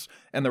Ives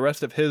and the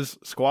rest of his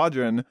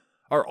squadron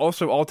are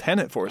also all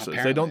Tenet forces.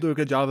 Apparently. They don't do a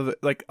good job of it.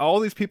 Like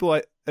all these people,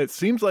 it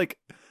seems like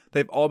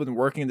they've all been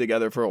working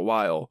together for a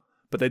while,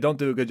 but they don't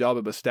do a good job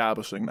of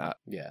establishing that.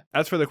 Yeah.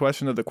 As for the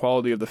question of the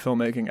quality of the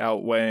filmmaking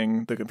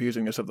outweighing the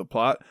confusingness of the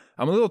plot,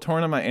 I'm a little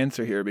torn on my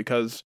answer here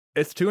because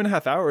it's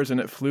 2.5 hours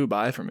and it flew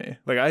by for me.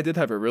 Like, I did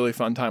have a really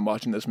fun time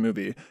watching this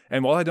movie.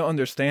 And while I don't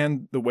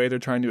understand the way they're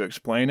trying to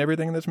explain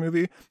everything in this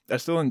movie, I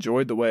still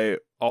enjoyed the way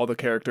all the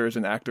characters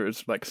and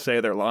actors like say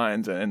their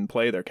lines and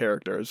play their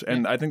characters.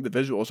 And I think the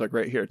visuals are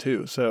great here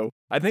too. So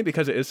I think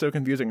because it is so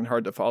confusing and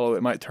hard to follow,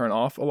 it might turn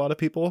off a lot of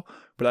people,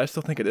 but I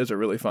still think it is a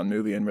really fun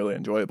movie and really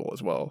enjoyable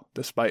as well,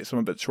 despite some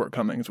of its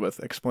shortcomings with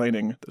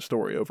explaining the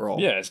story overall.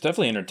 Yeah, it's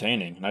definitely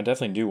entertaining, and I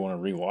definitely do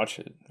want to rewatch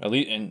it. At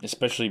least, and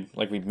especially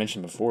like we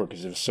mentioned before,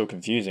 because it was so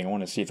confusing. I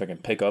want to see if I can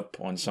pick up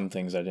on some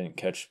things I didn't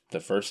catch the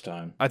first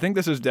time. I think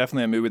this is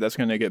definitely a movie that's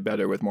going to get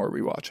better with more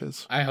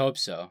rewatches. I hope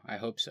so.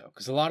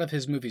 Because a lot of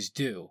his movies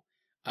do.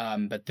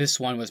 But this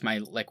one was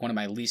one of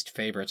my least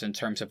favorites in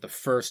terms of the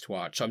first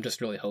watch. So I'm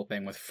just really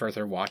hoping with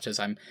further watches,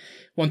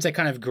 once I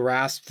kind of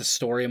grasp the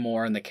story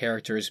more and the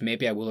characters,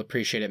 maybe I will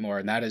appreciate it more.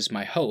 And that is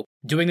my hope.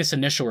 Doing this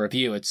initial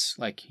review, it's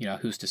like,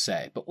 who's to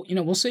say? But,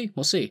 we'll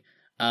see.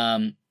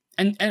 And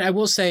I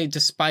will say,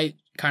 despite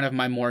kind of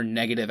my more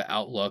negative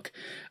outlook,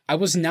 I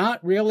was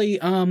not really,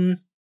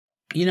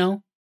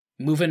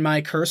 moving my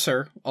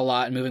cursor a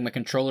lot and moving my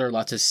controller a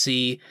lot to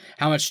see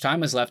how much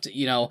time is left.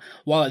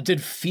 While it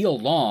did feel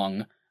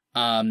long,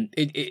 I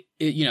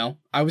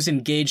was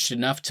engaged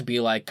enough to be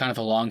like kind of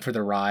along for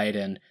the ride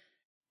and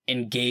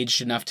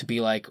engaged enough to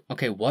be like,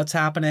 okay, what's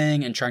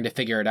happening, and trying to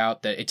figure it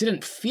out, that it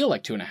didn't feel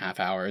like 2.5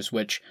 hours,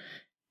 which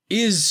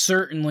is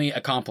certainly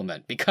a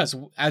compliment, because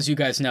as you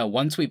guys know,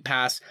 once we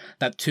pass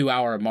that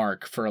 2-hour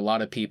mark for a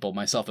lot of people,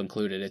 myself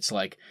included, it's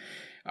like,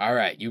 all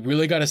right, you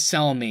really got to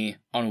sell me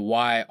on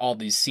why all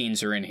these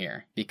scenes are in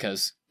here,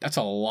 because that's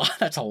a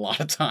lot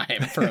of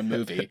time for a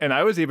movie. And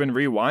I was even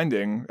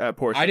rewinding at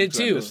portions I did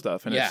too. of this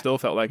stuff, and it still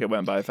felt like it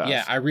went by fast.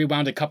 Yeah, I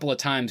rewound a couple of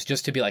times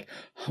just to be like,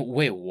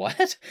 wait,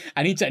 what?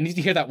 I need to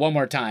hear that one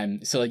more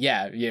time. So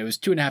yeah, it was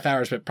 2.5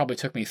 hours, but it probably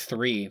took me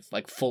 3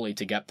 like fully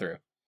to get through.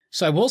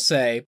 So I will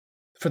say,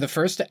 for the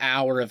first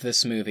hour of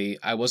this movie,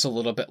 I was a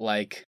little bit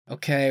like,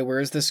 okay, where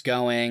is this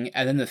going?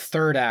 And then the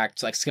third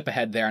act, like skip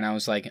ahead there, and I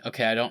was like,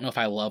 okay, I don't know if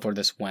I love where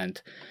this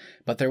went.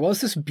 But there was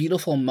this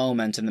beautiful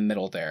moment in the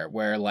middle there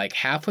where like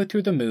halfway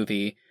through the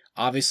movie,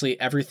 Obviously,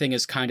 everything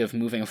is kind of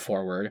moving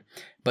forward,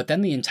 but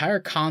then the entire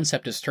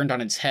concept is turned on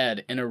its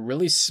head in a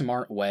really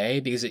smart way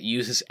because it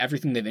uses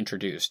everything they've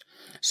introduced.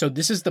 So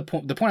this is the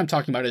point. The point I'm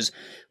talking about is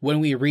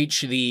when we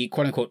reach the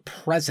quote-unquote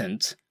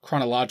present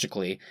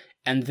chronologically,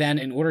 and then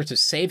in order to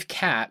save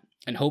Kat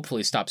and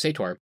hopefully stop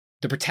Sator,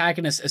 the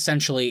protagonist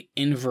essentially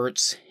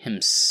inverts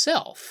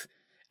himself.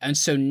 And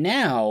so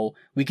now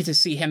we get to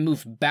see him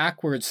move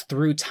backwards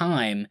through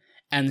time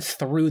and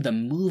through the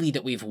movie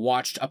that we've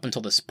watched up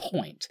until this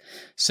point.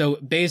 So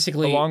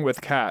basically, along with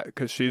Kat,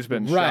 because she's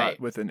been Right. shot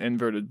with an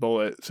inverted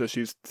bullet,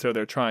 so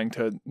they're trying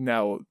to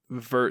now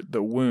avert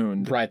the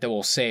wound. right, that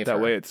will save That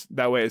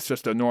her. way it's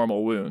just a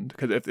normal wound.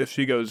 Because if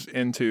she goes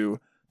into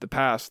the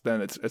past,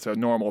 then it's a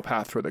normal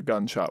path for the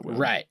gunshot wound.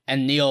 Right.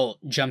 And Neil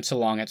jumps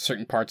along at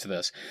certain parts of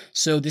this.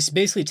 So this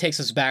basically takes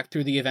us back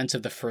through the events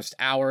of the first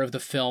hour of the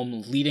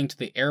film, leading to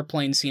the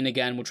airplane scene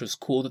again, which was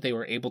cool that they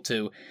were able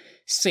to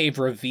save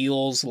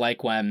reveals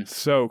like when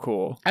So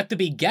cool. at the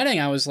beginning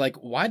I was like,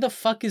 why the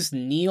fuck is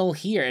Neil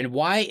here? And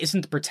why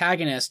isn't the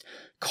protagonist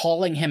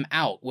calling him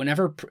out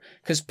whenever,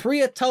 because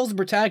Priya tells the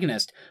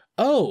protagonist,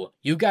 oh,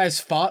 you guys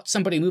fought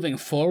somebody moving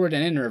forward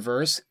and in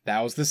reverse.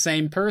 That was the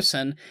same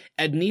person.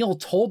 And Neil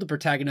told the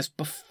protagonist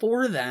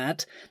before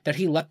that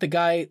he let the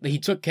guy, that he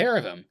took care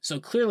of him. So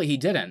clearly he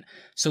didn't.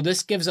 So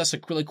this gives us a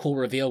really cool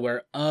reveal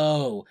where,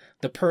 oh,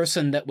 the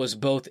person that was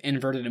both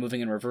inverted and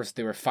moving in reverse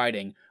they were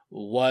fighting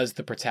was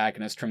the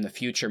protagonist from the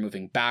future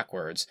moving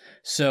backwards.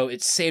 So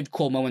it saved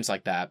cool moments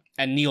like that.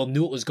 And Neil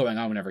knew what was going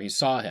on whenever he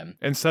saw him.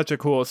 And such a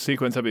cool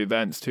sequence of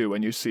events, too,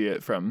 when you see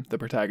it from the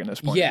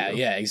protagonist's point of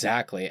view. Yeah,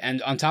 exactly.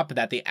 And on top of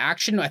that, the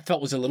action I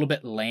felt was a little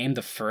bit lame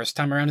the first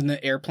time around in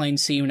the airplane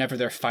scene whenever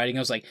they're fighting.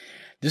 I was like,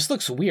 this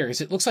looks weird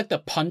because it looks like the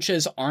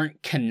punches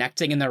aren't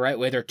connecting in the right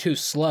way. They're too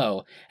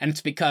slow. And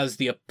it's because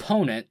the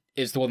opponent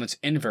is the one that's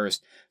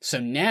inversed. So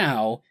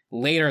now,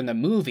 later in the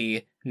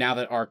movie, now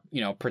that our,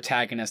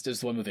 protagonist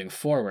is the one moving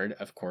forward,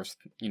 of course,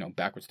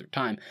 backwards through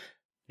time,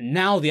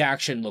 now the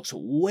action looks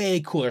way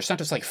cooler. It's not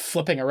just like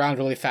flipping around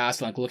really fast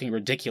and like looking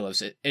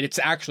ridiculous. It's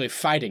actually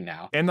fighting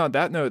now. And on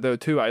that note, though,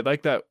 too, I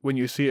like that when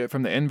you see it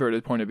from the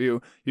inverted point of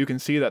view, you can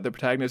see that the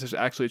protagonist is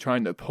actually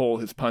trying to pull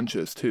his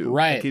punches, too.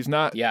 Right. Like he's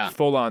not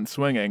full-on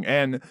swinging.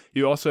 And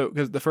you also,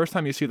 because the first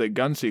time you see the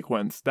gun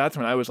sequence, that's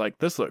when I was like,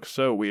 this looks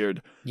so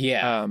weird.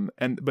 Yeah.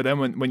 But then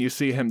when you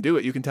see him do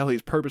it, you can tell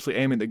he's purposely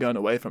aiming the gun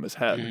away from his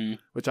head,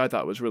 which I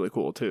thought was really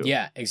cool, too.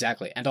 Yeah,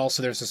 exactly. And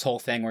also there's this whole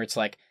thing where it's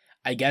like,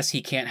 I guess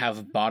he can't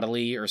have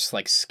bodily or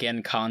like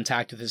skin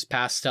contact with his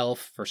past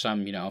self for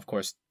some, of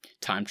course,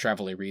 time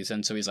travel-y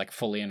reason. So he's like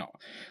fully in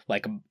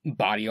like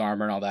body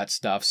armor and all that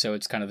stuff. So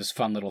it's kind of this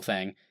fun little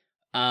thing.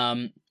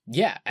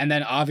 Yeah. And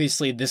then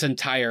obviously this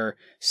entire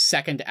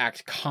second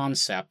act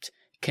concept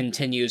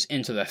continues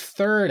into the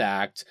third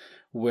act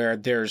where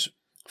there's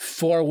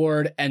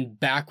forward and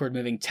backward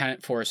moving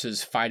Tenet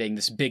forces fighting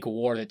this big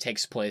war that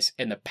takes place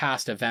in the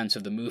past events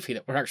of the movie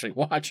that we're actually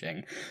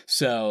watching.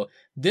 So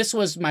this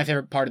was my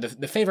favorite part of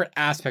the favorite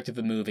aspect of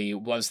the movie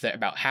was that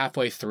about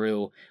halfway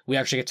through, we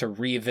actually get to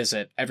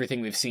revisit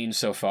everything we've seen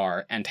so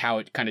far and how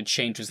it kind of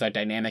changes the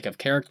dynamic of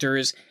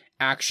characters,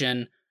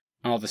 action,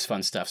 and all this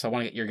fun stuff. So I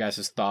want to get your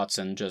guys' thoughts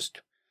and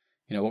just,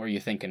 what were you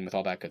thinking with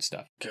all that good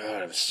stuff?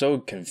 God, it was so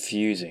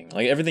confusing.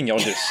 Like, everything y'all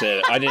just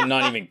said, I did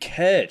not even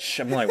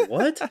catch. I'm like,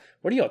 what?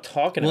 What are y'all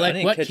talking about? I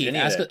didn't catch Keith? any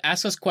of that.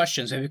 Ask us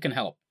questions. Maybe we can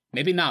help.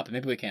 Maybe not, but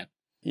maybe we can.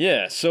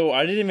 Yeah, so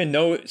I didn't even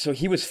know. So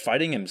he was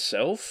fighting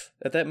himself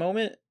at that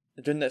moment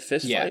during that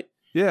fist fight?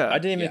 Yeah. I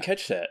didn't even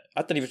catch that.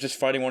 I thought he was just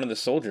fighting one of the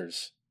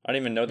soldiers. I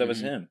didn't even know that was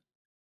him.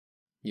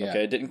 Yeah.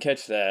 Okay, I didn't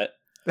catch that.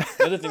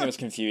 The other thing that was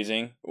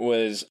confusing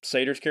was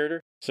Sator's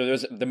character. So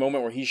there's the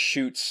moment where he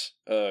shoots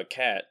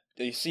Kat.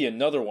 You see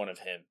another one of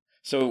him.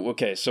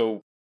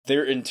 So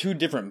they're in two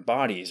different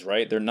bodies,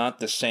 right? They're not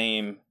the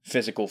same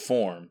physical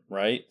form,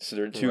 right? So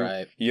they're two.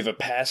 Right. You have a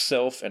past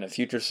self and a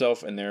future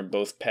self, and they're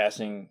both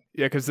passing.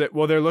 Yeah, because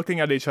they're looking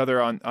at each other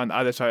on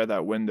either side of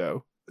that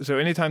window. So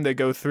anytime they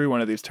go through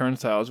one of these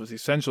turnstiles, which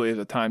essentially is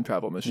a time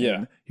travel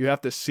machine, you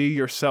have to see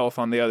yourself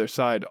on the other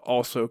side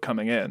also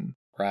coming in.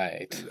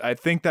 Right. I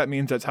think that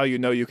means that's how you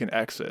know you can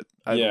exit.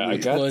 I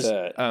got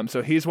that.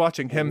 So he's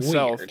watching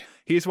himself.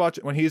 Weird.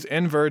 When he's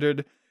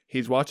inverted,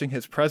 he's watching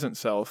his present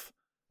self,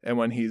 and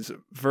when he's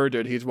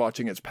verted, he's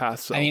watching his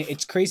past self. I mean,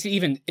 it's crazy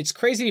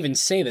to even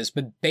say this,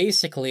 but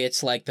basically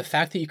it's like the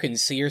fact that you can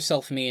see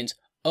yourself means,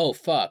 oh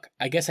fuck,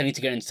 I guess I need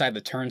to get inside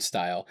the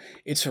turnstile.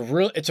 It's a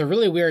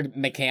really weird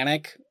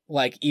mechanic,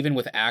 like even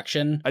with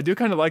action. I do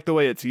kind of like the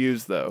way it's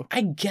used, though.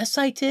 I guess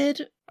I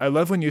did. I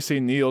love when you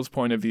see Neil's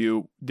point of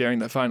view during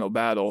the final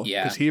battle,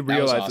 because he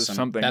realizes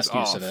something's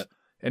off,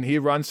 and he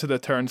runs to the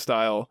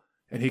turnstile,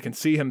 and he can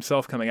see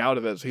himself coming out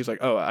of it. So he's like,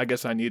 "Oh, I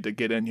guess I need to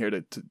get in here.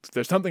 To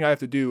there's something I have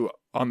to do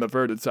on the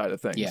verted side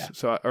of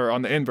things, or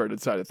on the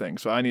inverted side of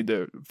things. So I need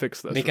to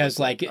fix this." Because,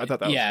 I thought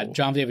that was cool.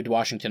 John David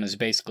Washington is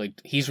basically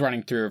he's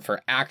running through for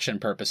action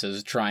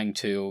purposes, trying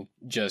to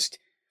just.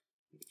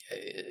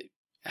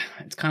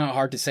 It's kind of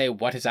hard to say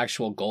what his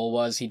actual goal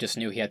was. He just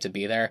knew he had to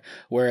be there.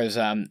 Whereas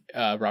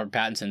Robert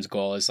Pattinson's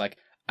goal is like,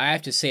 I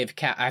have to save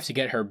Kat. I have to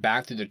get her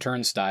back through the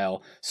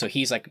turnstile. So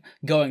he's like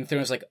going through.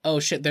 It's like, oh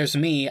shit, there's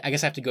me. I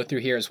guess I have to go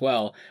through here as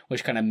well,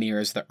 which kind of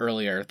mirrors the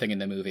earlier thing in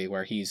the movie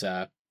where he's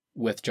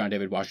with John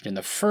David Washington.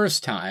 The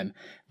first time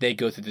they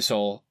go through this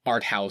whole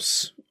art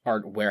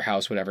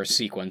warehouse, whatever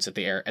sequence at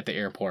the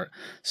airport.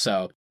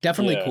 So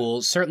definitely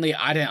cool. Certainly,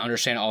 I didn't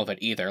understand all of it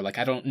either. Like,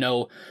 I don't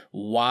know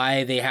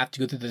why they have to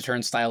go through the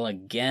turnstile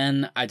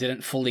again. I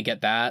didn't fully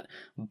get that,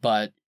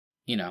 but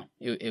you know,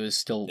 it was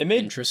still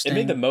interesting. It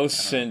made the most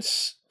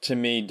sense to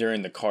me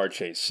during the car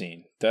chase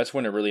scene. That's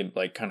when it really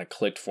like kind of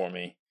clicked for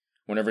me.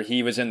 Whenever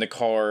he was in the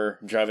car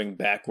driving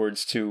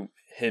backwards to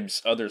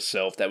his other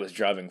self that was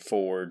driving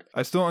forward.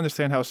 I still don't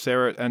understand how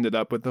Sarah ended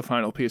up with the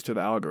final piece to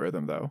the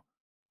algorithm, though.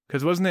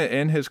 Because wasn't it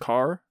in his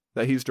car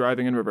that he's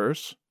driving in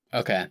reverse?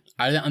 Okay,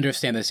 I didn't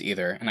understand this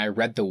either, and I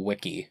read the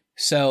wiki.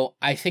 So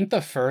I think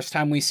the first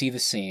time we see the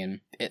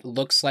scene, it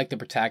looks like the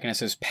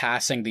protagonist is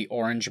passing the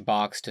orange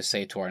box to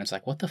Sator, and it's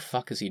like, what the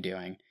fuck is he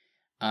doing?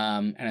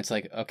 And it's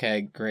like,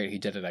 okay, great, he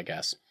did it, I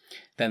guess.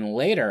 Then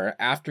later,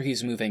 after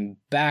he's moving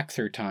back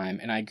through time,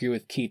 and I agree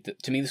with Keith,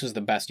 to me this was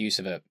the best use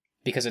of it,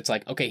 because it's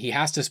like, okay, he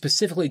has to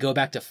specifically go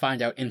back to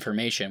find out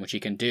information, which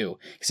he can do,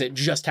 because it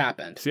just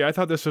happened. See, I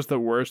thought this was the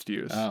worst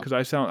use, because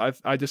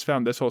I just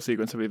found this whole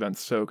sequence of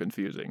events so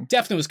confusing.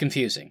 Definitely was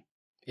confusing.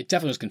 It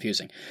definitely was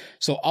confusing.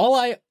 So all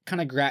I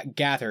kind of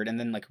gathered, and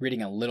then like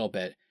reading a little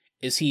bit,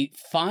 is he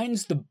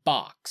finds the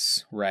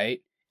box, right?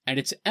 And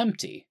it's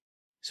empty.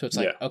 So it's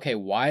like, okay,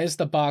 why is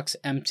the box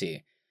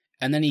empty?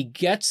 And then he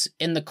gets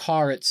in the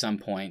car at some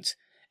point,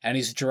 and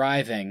he's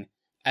driving,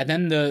 and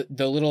then the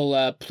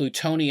little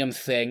plutonium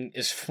thing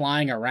is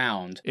flying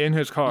around. In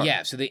his car.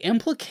 Yeah, so the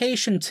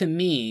implication to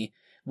me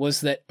was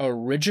that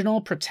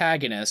original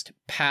protagonist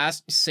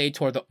passed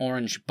Sator the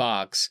orange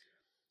box,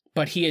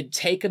 but he had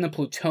taken the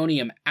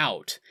plutonium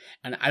out.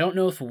 And I don't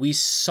know if we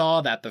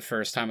saw that the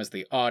first time as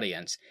the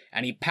audience.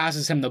 And he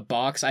passes him the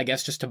box, I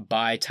guess, just to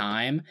buy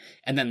time.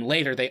 And then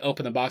later they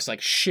open the box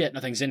like, shit,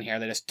 nothing's in here.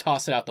 They just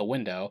toss it out the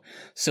window.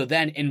 So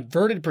then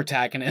inverted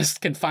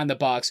protagonist can find the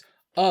box.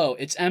 Oh,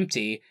 it's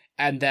empty.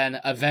 And then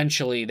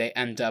eventually they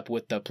end up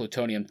with the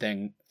plutonium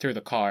thing through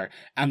the car.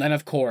 And then,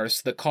 of course,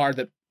 the car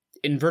that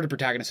inverted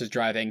protagonist is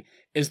driving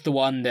is the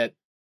one that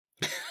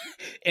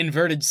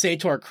inverted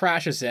Sator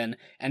crashes in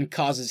and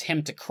causes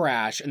him to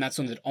crash. And that's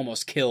when it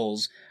almost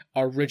kills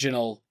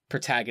original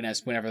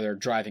protagonist whenever they're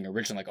driving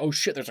originally. Like, oh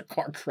shit, there's a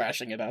car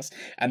crashing at us.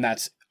 And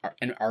that's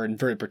our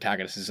inverted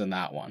protagonist is in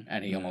that one.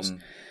 And he almost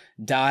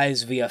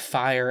dies via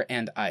fire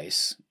and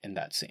ice in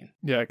that scene.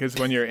 Yeah, because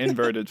when you're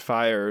inverted,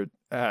 fire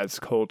adds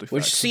cold effects.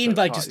 Which seemed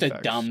like just a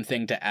dumb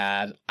thing to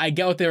add. I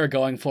get what they were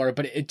going for,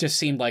 but it just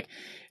seemed like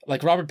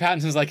Robert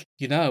Pattinson's like,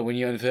 you know, when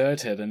you're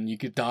inverted and you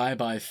could die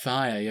by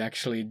fire, you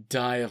actually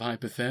die of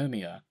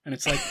hypothermia. And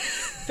it's like,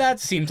 that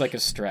seems like a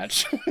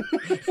stretch.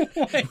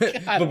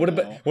 But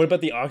what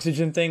about the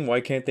oxygen thing? Why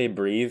can't they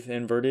breathe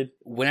inverted?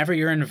 Whenever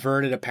you're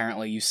inverted,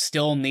 apparently, you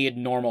still need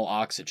normal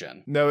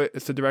oxygen. No,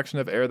 it's the direction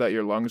of air that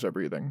your lungs are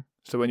breathing.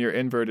 So when you're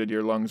inverted,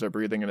 your lungs are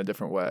breathing in a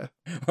different way.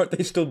 Aren't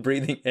they still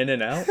breathing in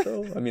and out,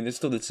 though? I mean, it's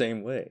still the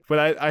same way.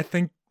 But I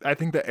think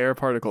the air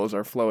particles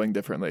are flowing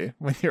differently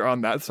when you're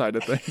on that side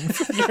of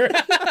things.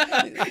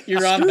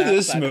 you're on that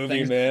this side movie, of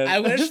things. man.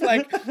 I wish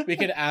we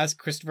could ask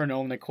Christopher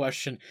Nolan a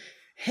question.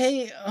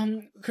 Hey,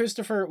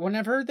 Christopher,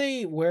 whenever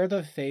they wear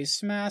the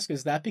face mask,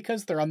 is that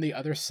because they're on the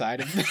other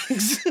side of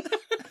things?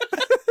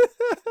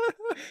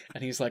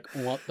 And he's like,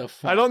 what the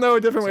fuck? I don't know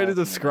a different way to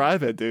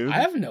describe it, dude. I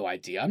have no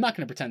idea. I'm not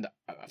going to pretend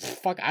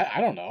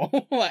I don't know.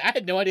 I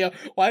had no idea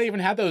why they even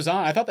had those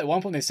on. I thought that at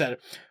one point they said,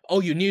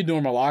 oh, you need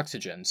normal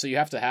oxygen, so you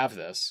have to have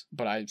this.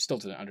 But I still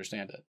didn't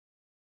understand it.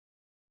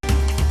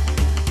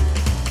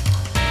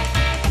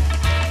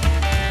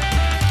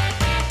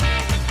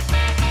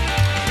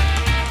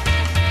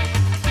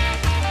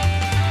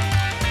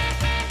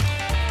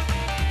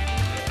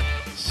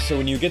 So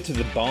when you get to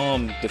the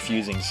bomb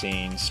defusing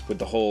scenes with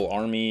the whole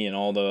army and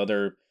all the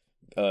other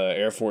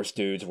Air Force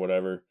dudes,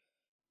 whatever,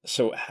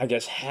 so I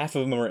guess half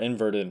of them are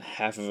inverted and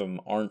half of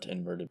them aren't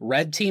inverted.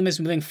 Red team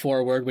is moving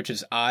forward, which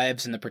is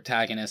Ives and the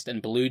protagonist,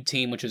 and blue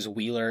team, which is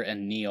Wheeler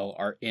and Neil,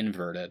 are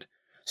inverted.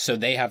 So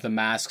they have the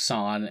masks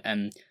on,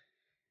 and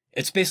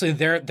it's basically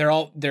they're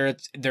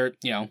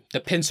you know, the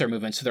pincer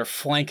movement, so they're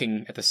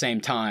flanking at the same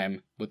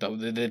time with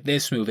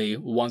this movie.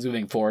 One's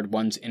moving forward,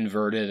 one's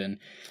inverted, and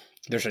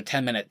there's a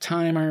 10-minute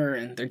timer,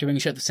 and they're doing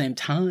shit at the same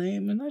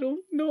time, and I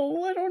don't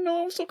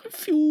know, I'm so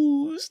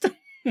confused.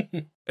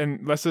 And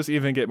let's just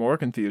even get more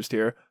confused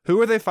here. Who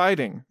are they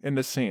fighting in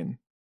this scene?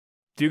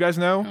 Do you guys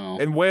know? No.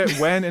 And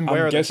when and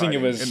where are they fighting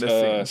I'm guessing in it this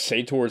was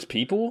scene? Sator's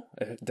people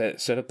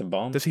that set up the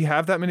bomb. Does he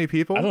have that many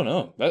people? I don't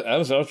know. I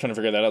was trying to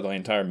figure that out the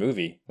entire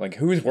movie. Like,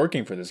 who's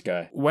working for this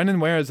guy? When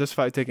and where is this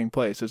fight taking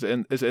place? Is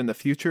it in the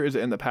future? Is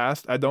it in the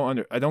past? I don't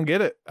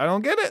get it. I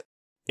don't get it.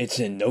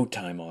 It's in no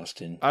time,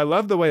 Austin. I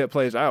love the way it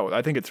plays out.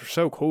 I think it's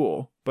so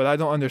cool, but I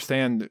don't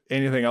understand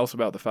anything else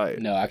about the fight.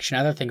 No, actually,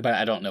 now that I think about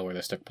it, I don't know where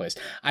this took place.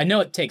 I know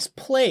it takes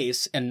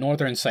place in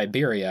northern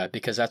Siberia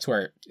because that's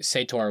where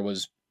Sator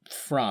was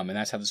from, and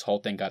that's how this whole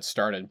thing got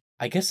started.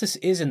 I guess this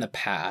is in the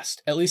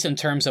past, at least in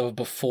terms of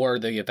before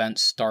the event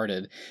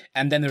started.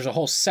 And then there's a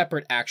whole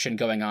separate action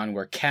going on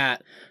where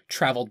Kat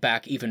traveled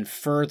back even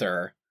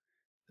further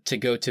to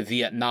go to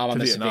Vietnam on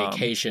this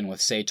vacation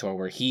with Sator,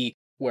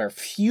 where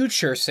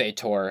future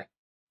Sator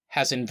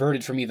has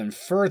inverted from even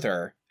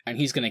further, and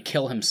he's going to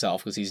kill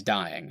himself because he's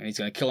dying, and he's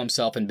going to kill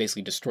himself and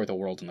basically destroy the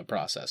world in the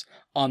process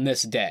on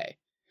this day.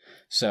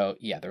 So,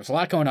 yeah, there's a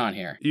lot going on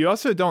here. You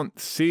also don't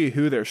see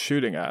who they're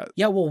shooting at.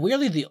 Yeah, well,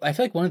 weirdly, I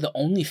feel like one of the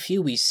only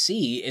few we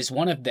see is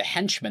one of the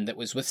henchmen that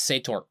was with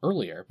Sator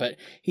earlier, but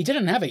he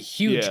didn't have a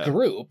huge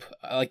group,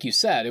 like you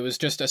said. It was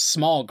just a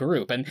small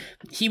group, and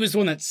he was the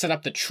one that set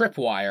up the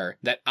tripwire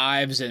that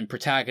Ives and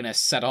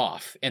protagonist set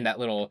off in that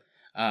little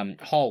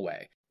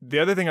hallway. The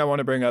other thing I want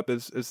to bring up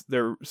is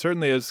there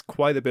certainly is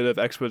quite a bit of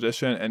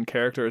exposition, and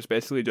characters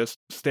basically just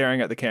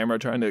staring at the camera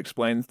trying to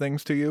explain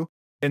things to you.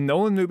 In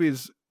Nolan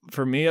movies,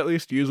 for me at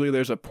least, usually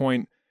there's a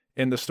point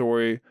in the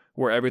story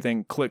where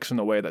everything clicks in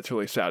a way that's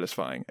really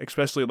satisfying,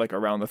 especially like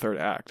around the third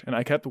act. And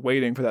I kept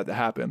waiting for that to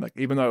happen. Like,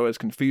 even though I was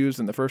confused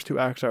in the first two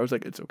acts, I was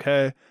like, it's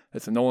okay.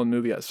 It's a Nolan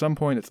movie. At some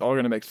point, it's all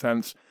going to make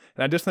sense.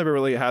 And I just never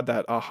really had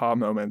that aha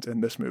moment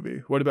in this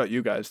movie. What about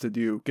you guys? Did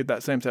you get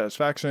that same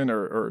satisfaction,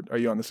 or are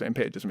you on the same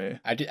page as me?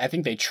 I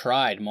think they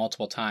tried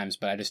multiple times,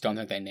 but I just don't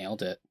think they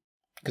nailed it.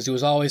 Because it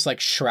was always like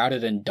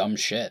shrouded in dumb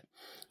shit.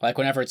 Like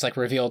whenever it's like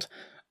revealed,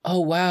 oh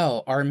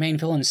wow, our main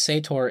villain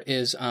Sator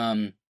is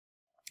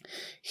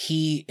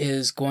he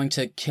is going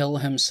to kill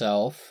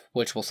himself,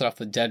 which will set off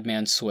the dead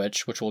man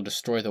switch, which will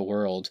destroy the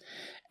world.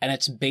 And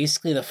it's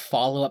basically the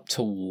follow-up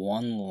to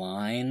one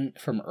line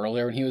from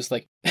earlier when he was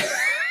like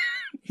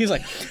he's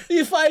like,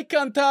 if I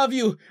can't have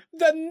you,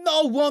 then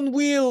no one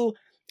will.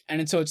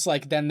 And so it's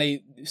like, then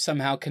they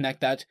somehow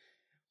connect that,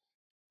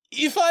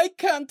 if I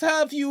can't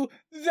have you,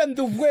 then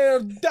the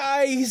world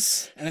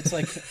dies. And it's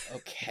like,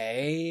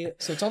 okay.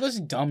 So it's all this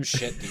dumb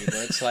shit, dude,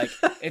 where it's like,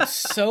 it's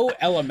so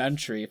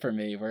elementary for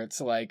me, where it's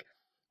like,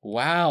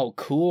 wow,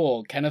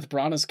 cool. Kenneth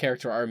Branagh's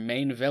character, our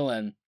main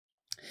villain,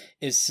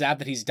 is sad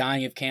that he's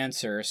dying of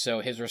cancer,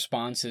 so his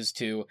response is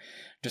to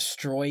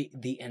destroy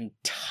the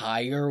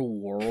entire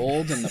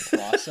world in the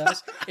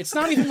process. It's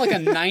not even like a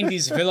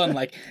 90s villain,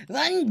 like,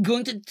 I'm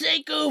going to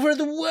take over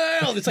the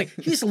world. It's like,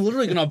 he's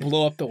literally going to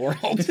blow up the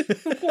world.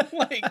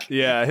 Like,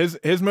 yeah,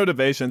 his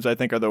motivations, I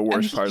think, are the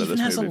worst part of this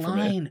movie for me. He has a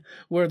line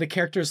where the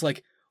character's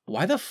like,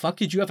 why the fuck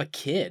did you have a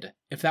kid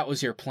if that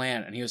was your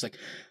plan? And he was like,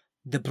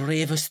 the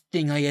bravest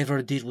thing I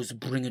ever did was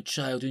bring a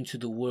child into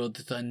the world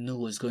that I knew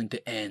was going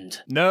to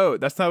end. No,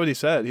 that's not what he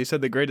said. He said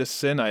the greatest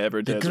sin I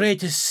ever did. The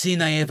greatest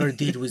sin I ever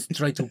did was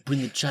try to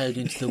bring a child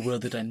into the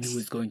world that I knew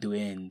was going to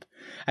end.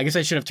 I guess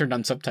I should have turned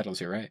on subtitles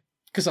here, right?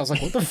 Because I was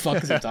like, what the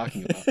fuck is he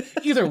talking about?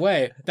 Either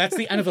way, that's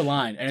the end of the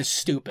line, and it's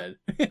stupid.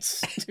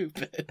 It's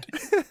stupid.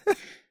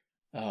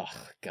 Oh,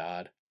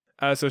 God.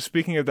 So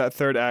speaking of that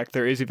third act,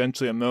 there is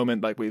eventually a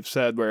moment, like we've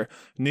said, where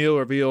Neil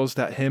reveals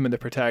that him and the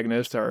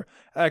protagonist are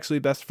actually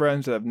best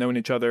friends that have known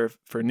each other,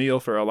 for Neil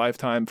for a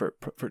lifetime, for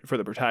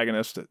the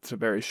protagonist it's a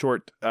very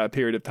short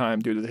period of time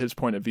due to his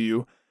point of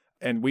view.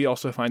 And we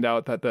also find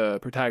out that the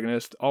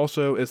protagonist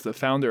also is the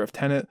founder of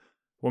Tenet.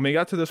 When we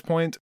got to this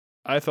point,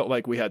 I felt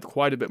like we had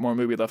quite a bit more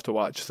movie left to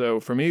watch. So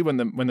for me, when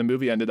the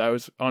movie ended, I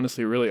was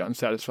honestly really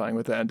unsatisfying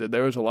with the end.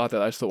 There was a lot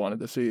that I still wanted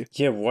to see.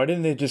 Yeah, why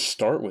didn't they just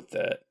start with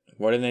that?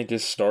 Why didn't they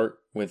just start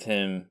with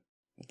them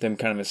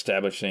kind of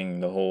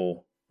establishing the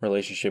whole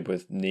relationship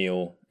with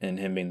Neil and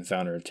him being the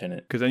founder of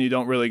Tenet? Because then you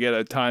don't really get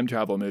a time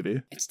travel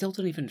movie. It still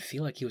didn't even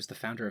feel like he was the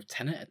founder of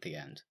Tenet at the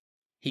end.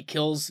 He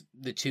kills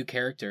the two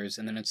characters,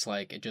 and then it's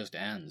like, it just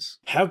ends.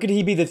 How could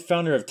he be the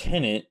founder of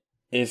Tenet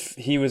if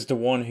he was the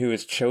one who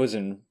was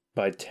chosen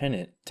by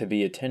Tenet to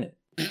be a Tenet?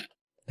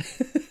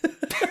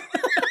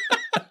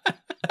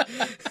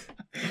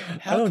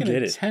 How can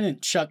a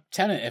tenant chuck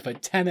Tenet if a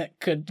tenant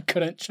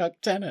couldn't chuck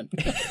Tenet?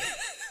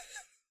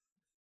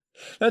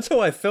 That's how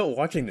I felt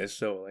watching this.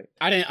 So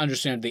I didn't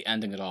understand the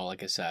ending at all.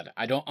 Like I said,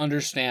 I don't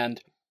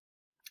understand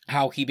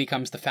how he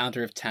becomes the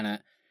founder of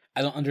Tenet.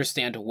 I don't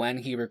understand when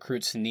he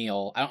recruits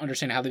Neil. I don't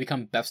understand how they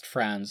become best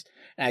friends,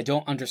 and I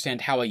don't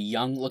understand how a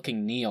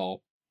young-looking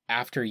Neil,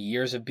 after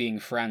years of being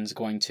friends,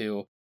 going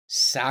to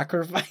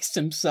sacrifice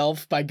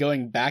himself by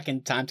going back in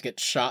time to get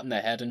shot in the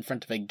head in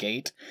front of a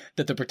gate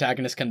that the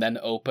protagonist can then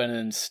open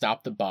and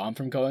stop the bomb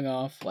from going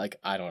off. Like,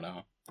 I don't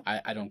know.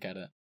 I don't get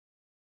it.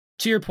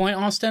 To your point,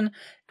 Austin,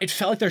 it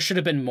felt like there should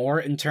have been more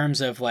in terms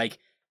of, like,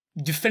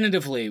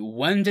 definitively,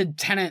 when did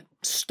Tenet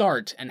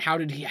start and how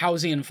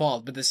was he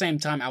involved? But at the same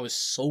time, I was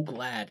so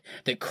glad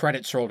that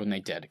credits rolled when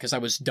they did, because I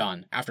was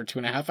done after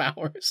 2.5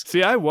 hours.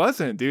 See, I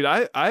wasn't, dude.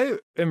 I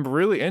am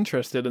really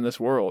interested in this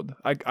world.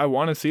 I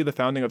want to see the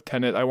founding of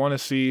Tenet. I want to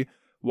see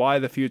why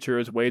the future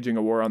is waging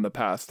a war on the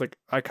past. Like,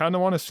 I kind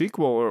of want a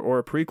sequel or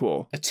a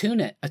prequel.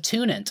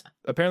 Attunant.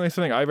 Apparently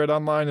something I read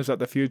online is that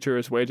the future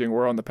is waging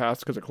war on the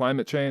past because of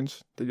climate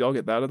change. Did y'all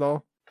get that at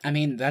all? I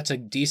mean, that's a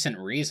decent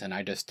reason.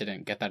 I just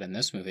didn't get that in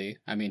this movie.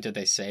 I mean, did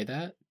they say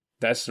that?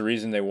 That's the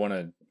reason they want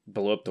to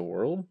blow up the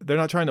world? They're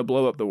not trying to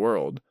blow up the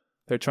world.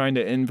 they're trying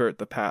to invert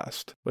the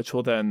past, which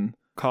will then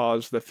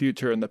cause the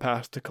future and the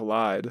past to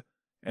collide.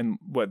 And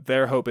what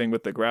they're hoping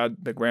with the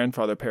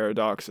grandfather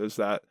paradox is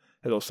that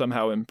it'll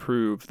somehow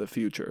improve the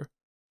future.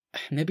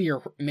 Maybe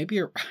you're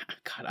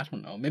God, I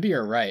don't know. Maybe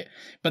you're right.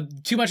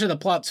 But too much of the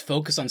plot's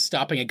focused on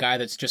stopping a guy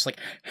that's just like,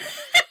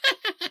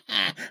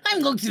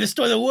 I'm going to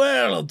destroy the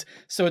world.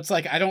 So it's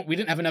like, we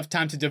didn't have enough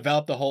time to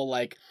develop the whole,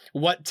 like,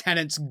 what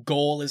Tenet's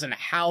goal is and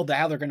how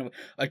they're going to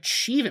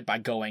achieve it by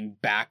going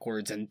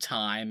backwards in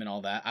time and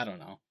all that. I don't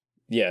know.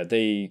 Yeah,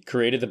 they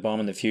created the bomb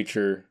in the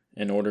future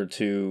in order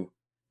to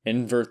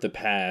invert the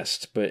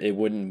past, but it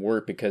wouldn't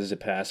work because the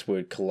past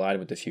would collide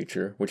with the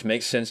future, which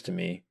makes sense to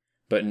me.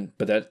 But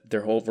that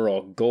their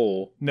overall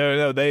goal.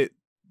 No,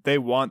 they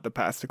want the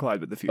past to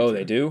collide with the future. Oh,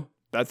 they do?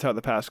 That's how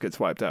the past gets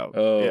wiped out.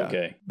 Oh, yeah.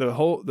 Okay.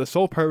 The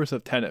sole purpose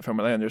of Tenet, from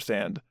what I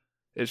understand,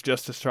 is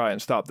just to try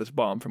and stop this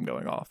bomb from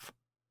going off.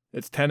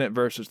 It's Tenet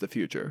versus the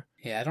future.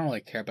 Yeah, I don't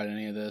really care about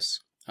any of this.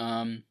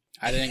 I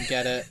didn't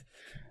get it.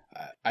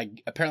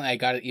 I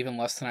got it even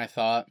less than I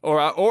thought.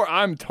 Or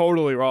I'm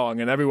totally wrong,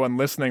 and everyone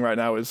listening right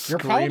now is You're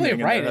screaming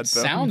probably right. in their It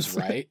sounds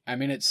right. I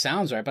mean, it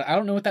sounds right, but I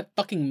don't know what that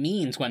fucking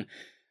means when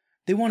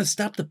they want to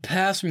stop the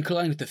past from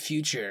colliding with the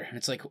future. And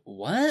it's like,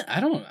 what?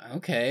 I don't...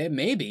 Okay,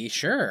 maybe,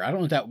 sure. I don't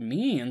know what that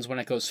means when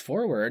it goes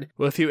forward.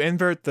 Well, if you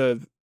invert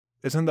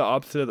isn't the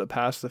opposite of the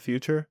past the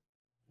future?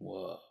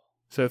 Whoa.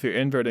 So if you're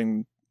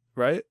inverting,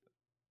 right?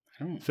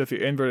 I don't... So if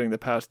you're inverting the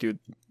past, I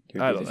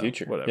don't know.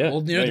 Future. Whatever. Yeah.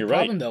 Well, No, the you're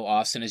problem, right. though,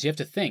 Austin, is you have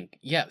to think,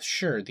 yeah,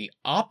 sure, the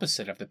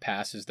opposite of the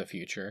past is the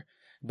future,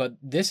 but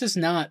this is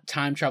not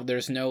time travel.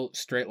 There's no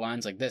straight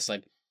lines like this.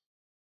 Like,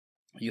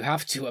 you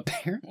have to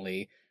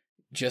apparently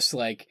just,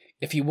 like,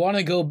 if you want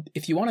to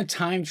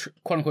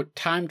quote unquote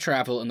time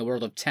travel in the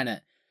world of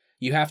Tenet,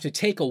 you have to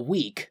take a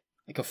week,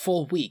 like a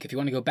full week. If you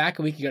want to go back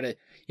a week, you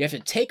have to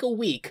take a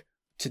week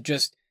to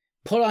just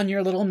put on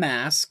your little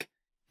mask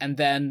and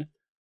then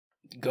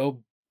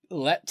go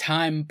let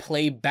time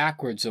play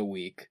backwards a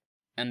week,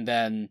 and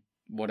then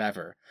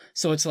whatever.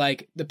 So it's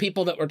like, the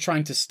people that were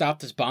trying to stop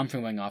this bomb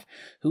from going off,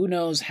 who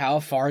knows how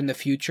far in the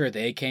future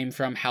they came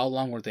from, how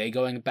long were they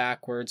going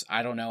backwards,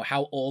 I don't know.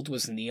 How old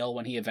was Neil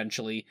when he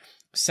eventually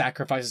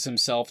sacrifices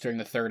himself during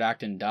the third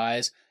act and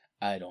dies?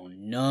 I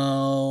don't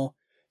know.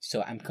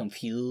 So I'm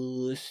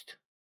confused.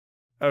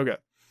 Okay.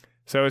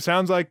 So it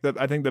sounds like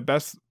I think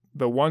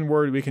the one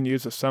word we can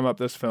use to sum up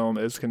this film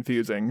is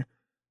confusing.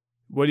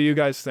 What do you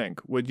guys think?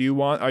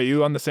 Are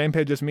you on the same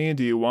page as me?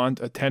 Do you want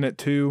a Tenet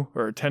 2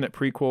 or a Tenet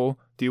prequel?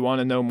 Do you want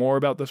to know more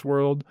about this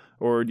world,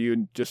 or do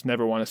you just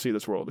never want to see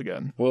this world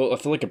again? Well, I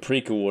feel like a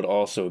prequel would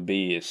also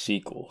be a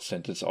sequel,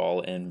 since it's all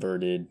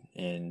inverted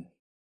and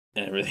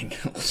everything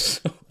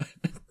else.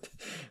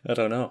 I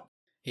don't know.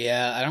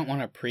 Yeah, I don't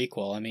want a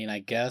prequel. I mean, I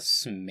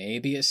guess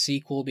maybe a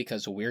sequel,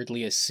 because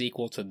weirdly a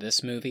sequel to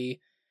this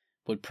movie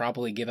would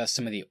probably give us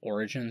some of the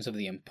origins of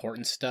the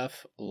important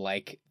stuff,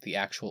 like the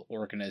actual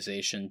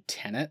organization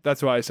Tenet.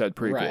 That's why I said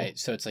prequel. Right,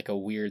 so it's like a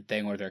weird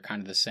thing where they're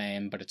kind of the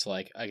same, but it's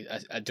like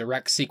a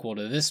direct sequel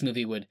to this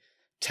movie would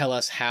tell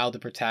us how the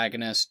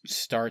protagonist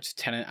starts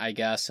Tenet, I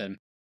guess, and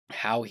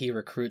how he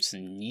recruits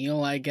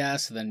Neil, I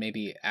guess, and then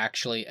maybe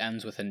actually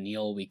ends with a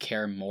Neil we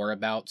care more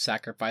about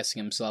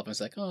sacrificing himself, and it's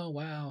like, oh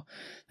wow,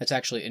 that's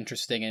actually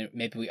interesting, and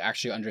maybe we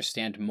actually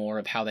understand more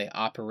of how they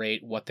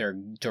operate, what their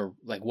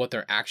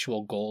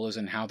actual goal is,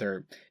 and how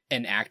they're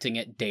enacting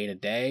it day to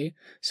day.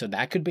 So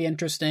that could be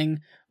interesting,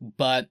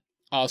 but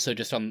also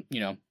just on,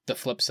 the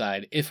flip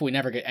side, if we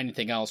never get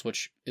anything else,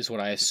 which is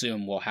what I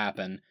assume will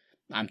happen,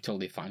 I'm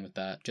totally fine with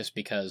that, just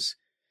because,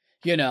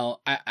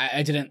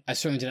 I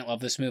certainly didn't love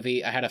this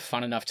movie. I had a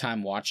fun enough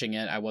time watching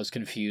it. I was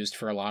confused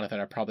for a lot of it.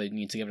 I probably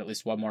need to give it at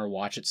least one more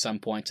watch at some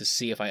point to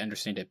see if I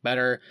understand it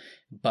better.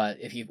 But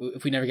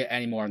if we never get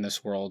any more in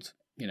this world,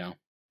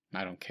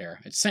 I don't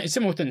care. It's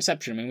similar with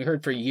Inception. I mean, we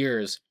heard for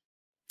years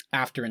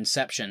after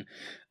Inception,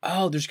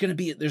 oh, there's gonna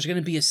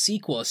be a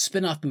sequel, a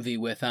spin-off movie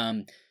with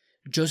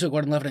Joseph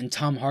Gordon-Levitt and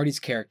Tom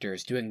Hardy's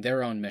characters doing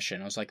their own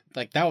mission. I was like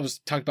that was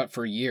talked about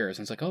for years,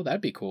 and it's like, oh,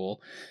 that'd be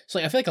cool. So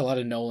I feel like a lot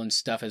of Nolan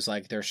stuff is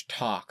like, there's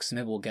talks,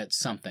 maybe we'll get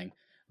something.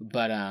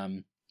 But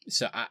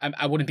so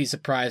I wouldn't be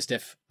surprised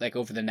if, like,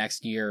 over the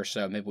next year or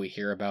so, maybe we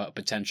hear about a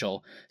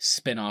potential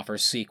spin-off or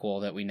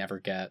sequel that we never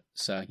get.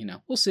 So,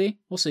 we'll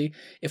see.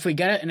 If we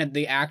get it and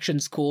the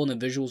action's cool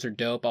and the visuals are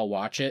dope, I'll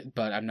watch it,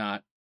 but I'm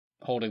not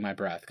holding my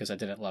breath because I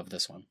didn't love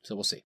this one. So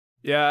we'll see.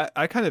 Yeah,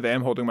 I kind of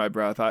am holding my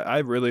breath. I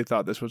really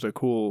thought this was a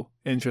cool,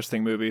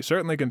 interesting movie.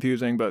 Certainly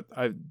confusing, but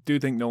I do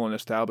think Nolan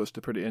established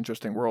a pretty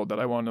interesting world that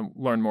I want to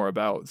learn more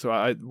about. So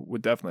I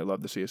would definitely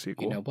love to see a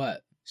sequel. You know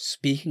what?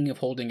 Speaking of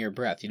holding your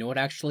breath, you know what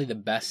actually the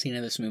best scene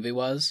of this movie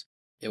was?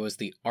 It was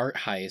the art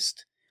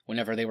heist,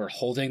 whenever they were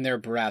holding their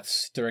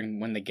breaths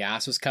when the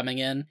gas was coming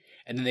in,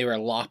 and then they were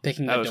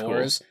lockpicking the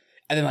doors. Cool.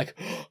 And then, like,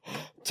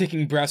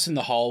 taking breaths in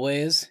the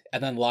hallways,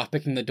 and then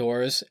lockpicking the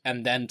doors,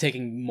 and then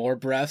taking more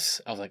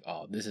breaths. I was like,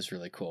 oh, this is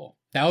really cool.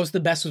 That was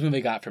the best this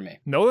movie got for me.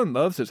 Nolan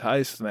loves his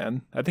heists,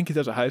 man. I think he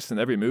does a heist in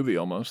every movie,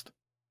 almost.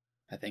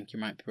 I think you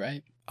might be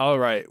right. All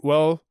right.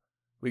 Well,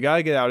 we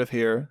gotta get out of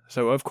here.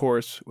 So, of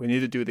course, we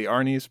need to do the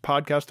Arnie's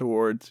Podcast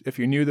Awards. If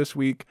you're new this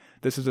week,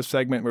 this is a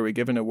segment where we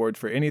give an award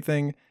for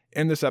anything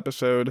in this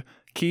episode.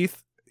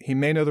 Keith, he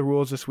may know the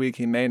rules this week,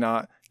 he may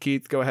not.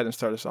 Keith, go ahead and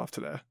start us off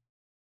today.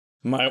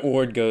 My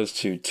award goes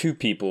to two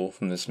people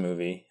from this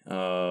movie.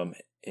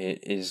 It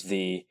is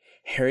the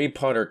Harry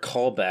Potter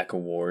Callback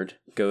Award.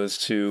 Goes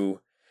to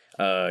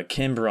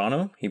Ken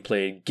Burano. He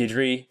played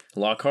Gilderoy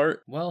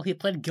Lockhart. Well, he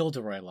played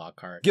Gilderoy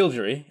Lockhart.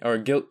 Gilderoy.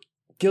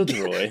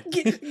 Gilderoy.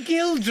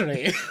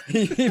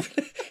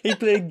 He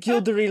played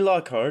Gilderoy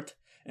Lockhart.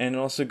 And it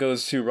also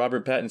goes to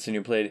Robert Pattinson,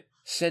 who played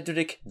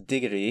Cedric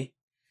Diggory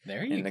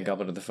in The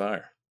Goblet of the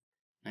Fire.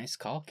 Nice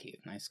call, Keith.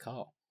 Nice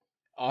call.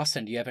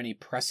 Austin, do you have any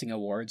pressing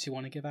awards you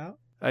want to give out?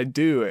 I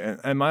do,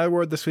 and my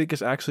award this week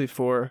is actually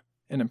for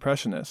an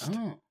impressionist.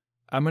 Oh.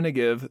 I'm going to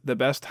give the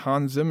best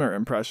Hans Zimmer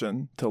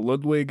impression to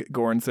Ludwig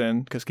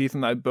Göransson, because Keith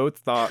and I both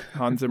thought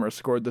Hans Zimmer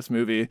scored this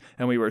movie,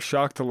 and we were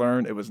shocked to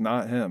learn it was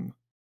not him.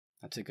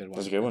 That's a good one.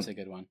 That's a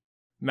good one.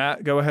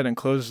 Matt, go ahead and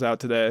close us out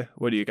today.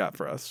 What do you got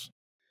for us?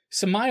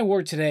 So my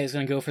award today is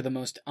going to go for the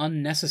most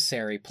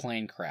unnecessary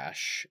plane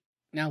crash.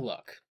 Now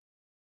look,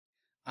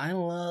 I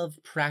love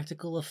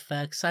practical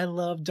effects. I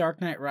love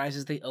Dark Knight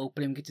Rises. They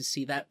open and get to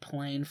see that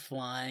plane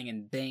flying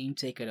and Bane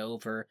take it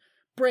over,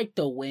 break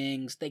the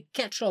wings, they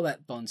catch all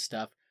that fun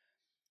stuff.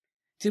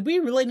 Did we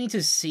really need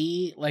to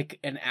see, like,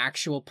 an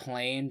actual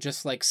plane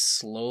just, like,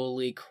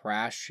 slowly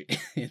crash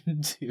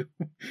into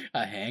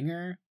a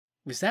hangar?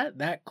 Was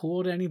that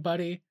cool to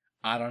anybody?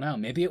 I don't know.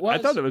 Maybe it was.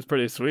 I thought it was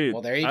pretty sweet.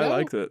 Well, there you go. I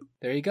liked it.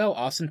 There you go.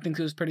 Austin thinks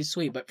it was pretty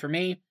sweet. But for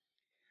me,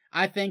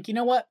 I think, you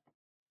know what?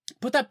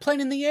 Put that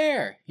plane in the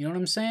air. You know what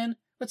I'm saying?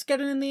 Let's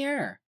get it in the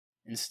air.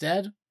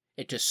 Instead,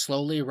 it just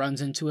slowly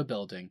runs into a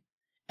building.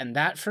 And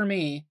that, for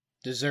me,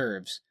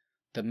 deserves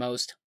the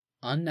most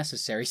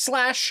unnecessary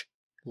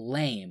 /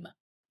 lame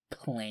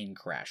plane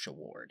crash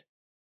award.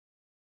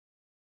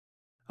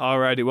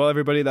 Alrighty, well,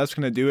 everybody, that's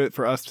going to do it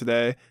for us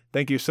today.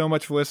 Thank you so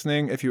much for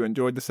listening. If you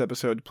enjoyed this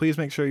episode, please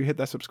make sure you hit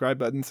that subscribe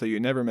button so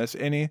you never miss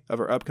any of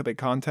our upcoming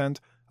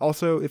content.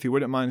 Also, if you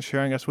wouldn't mind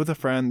sharing us with a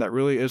friend, that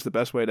really is the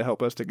best way to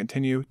help us to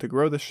continue to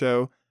grow the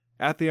show.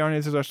 At The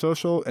Arnies is our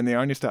social, and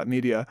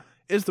thearnies.media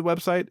is the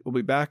website. We'll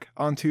be back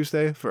on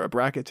Tuesday for a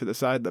bracket to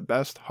decide the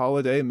best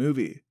holiday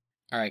movie.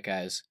 Alright,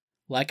 guys.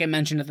 Like I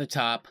mentioned at the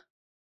top,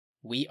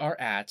 we are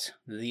at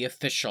the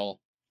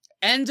official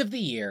end of the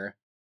year.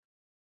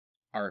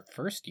 Our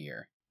first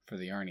year for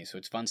the Arnie, so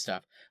it's fun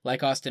stuff.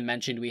 Like Austin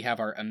mentioned, we have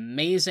our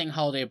amazing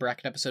holiday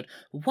bracket episode.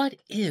 What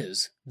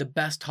is the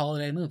best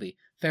holiday movie?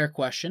 Fair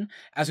question.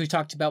 As we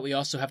talked about, we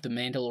also have the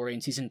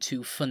Mandalorian Season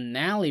 2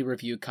 finale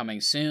review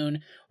coming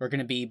soon. We're going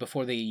to be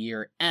before the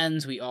year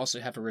ends. We also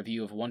have a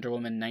review of Wonder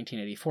Woman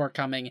 1984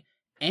 coming.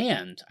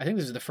 And I think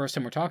this is the first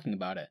time we're talking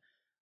about it.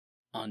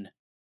 On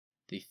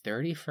the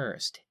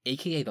 31st,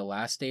 aka the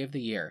last day of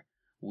the year,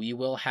 we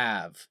will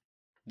have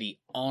the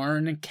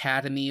Arn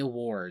Academy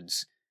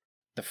Awards,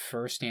 the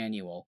first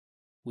annual.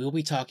 We will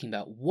be talking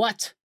about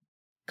what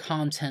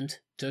content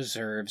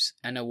deserves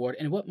an award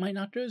and what might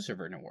not deserve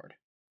an award.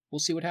 We'll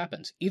see what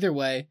happens. Either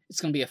way,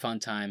 it's going to be a fun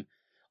time.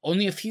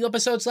 Only a few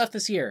episodes left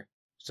this year,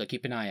 so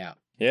keep an eye out.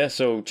 Yeah,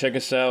 so check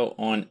us out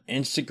on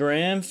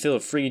Instagram. Feel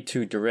free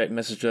to direct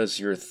message us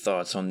your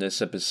thoughts on this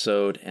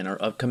episode and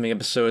our upcoming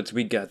episodes.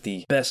 We got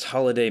the best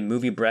holiday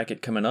movie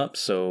bracket coming up,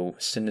 so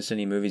send us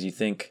any movies you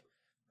think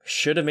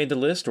should have made the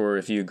list, or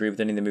if you agree with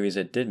any of the movies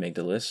that did make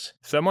the list.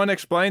 Someone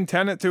explain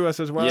Tenet to us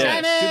as well.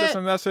 Yes. Shoot us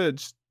a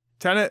message.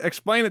 Tenet,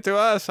 explain it to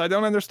us. I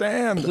don't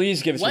understand.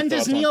 Please give us When your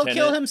does thoughts Neo on Tenet.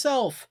 kill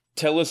himself?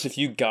 Tell us if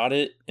you got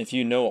it, if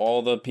you know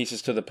all the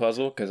pieces to the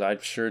puzzle, because I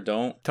sure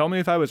don't. Tell me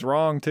if I was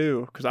wrong,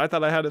 too, because I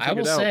thought I had it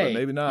figured out, but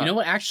maybe not. You know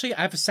what? Actually,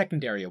 I have a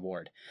secondary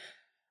award.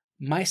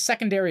 My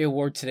secondary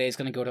award today is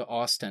going to go to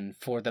Austin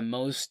for the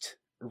most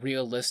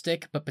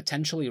realistic but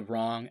potentially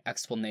wrong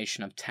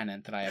explanation of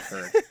Tenet that I have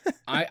heard.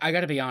 I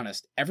gotta be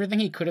honest, everything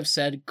he could have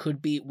said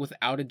could be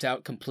without a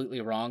doubt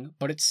completely wrong,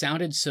 but it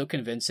sounded so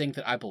convincing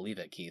that I believe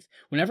it, Keith.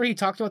 Whenever he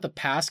talked about the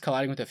past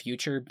colliding with the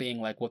future being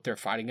like what they're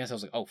fighting against, I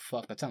was like, oh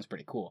fuck, that sounds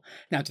pretty cool.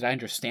 Now, did I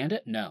understand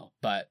it? No,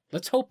 but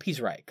let's hope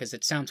he's right, because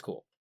it sounds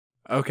cool.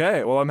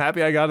 Okay, well, I'm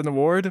happy I got an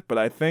award, but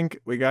I think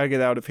we gotta get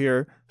out of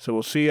here, so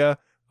we'll see ya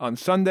on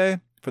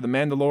Sunday for The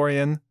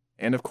Mandalorian,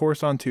 and of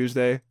course on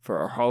Tuesday for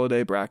our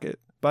holiday bracket.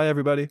 Bye,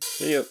 everybody.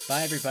 See you.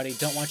 Bye, everybody.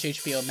 Don't watch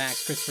HBO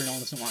Max. Christopher Nolan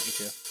doesn't want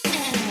you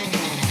to.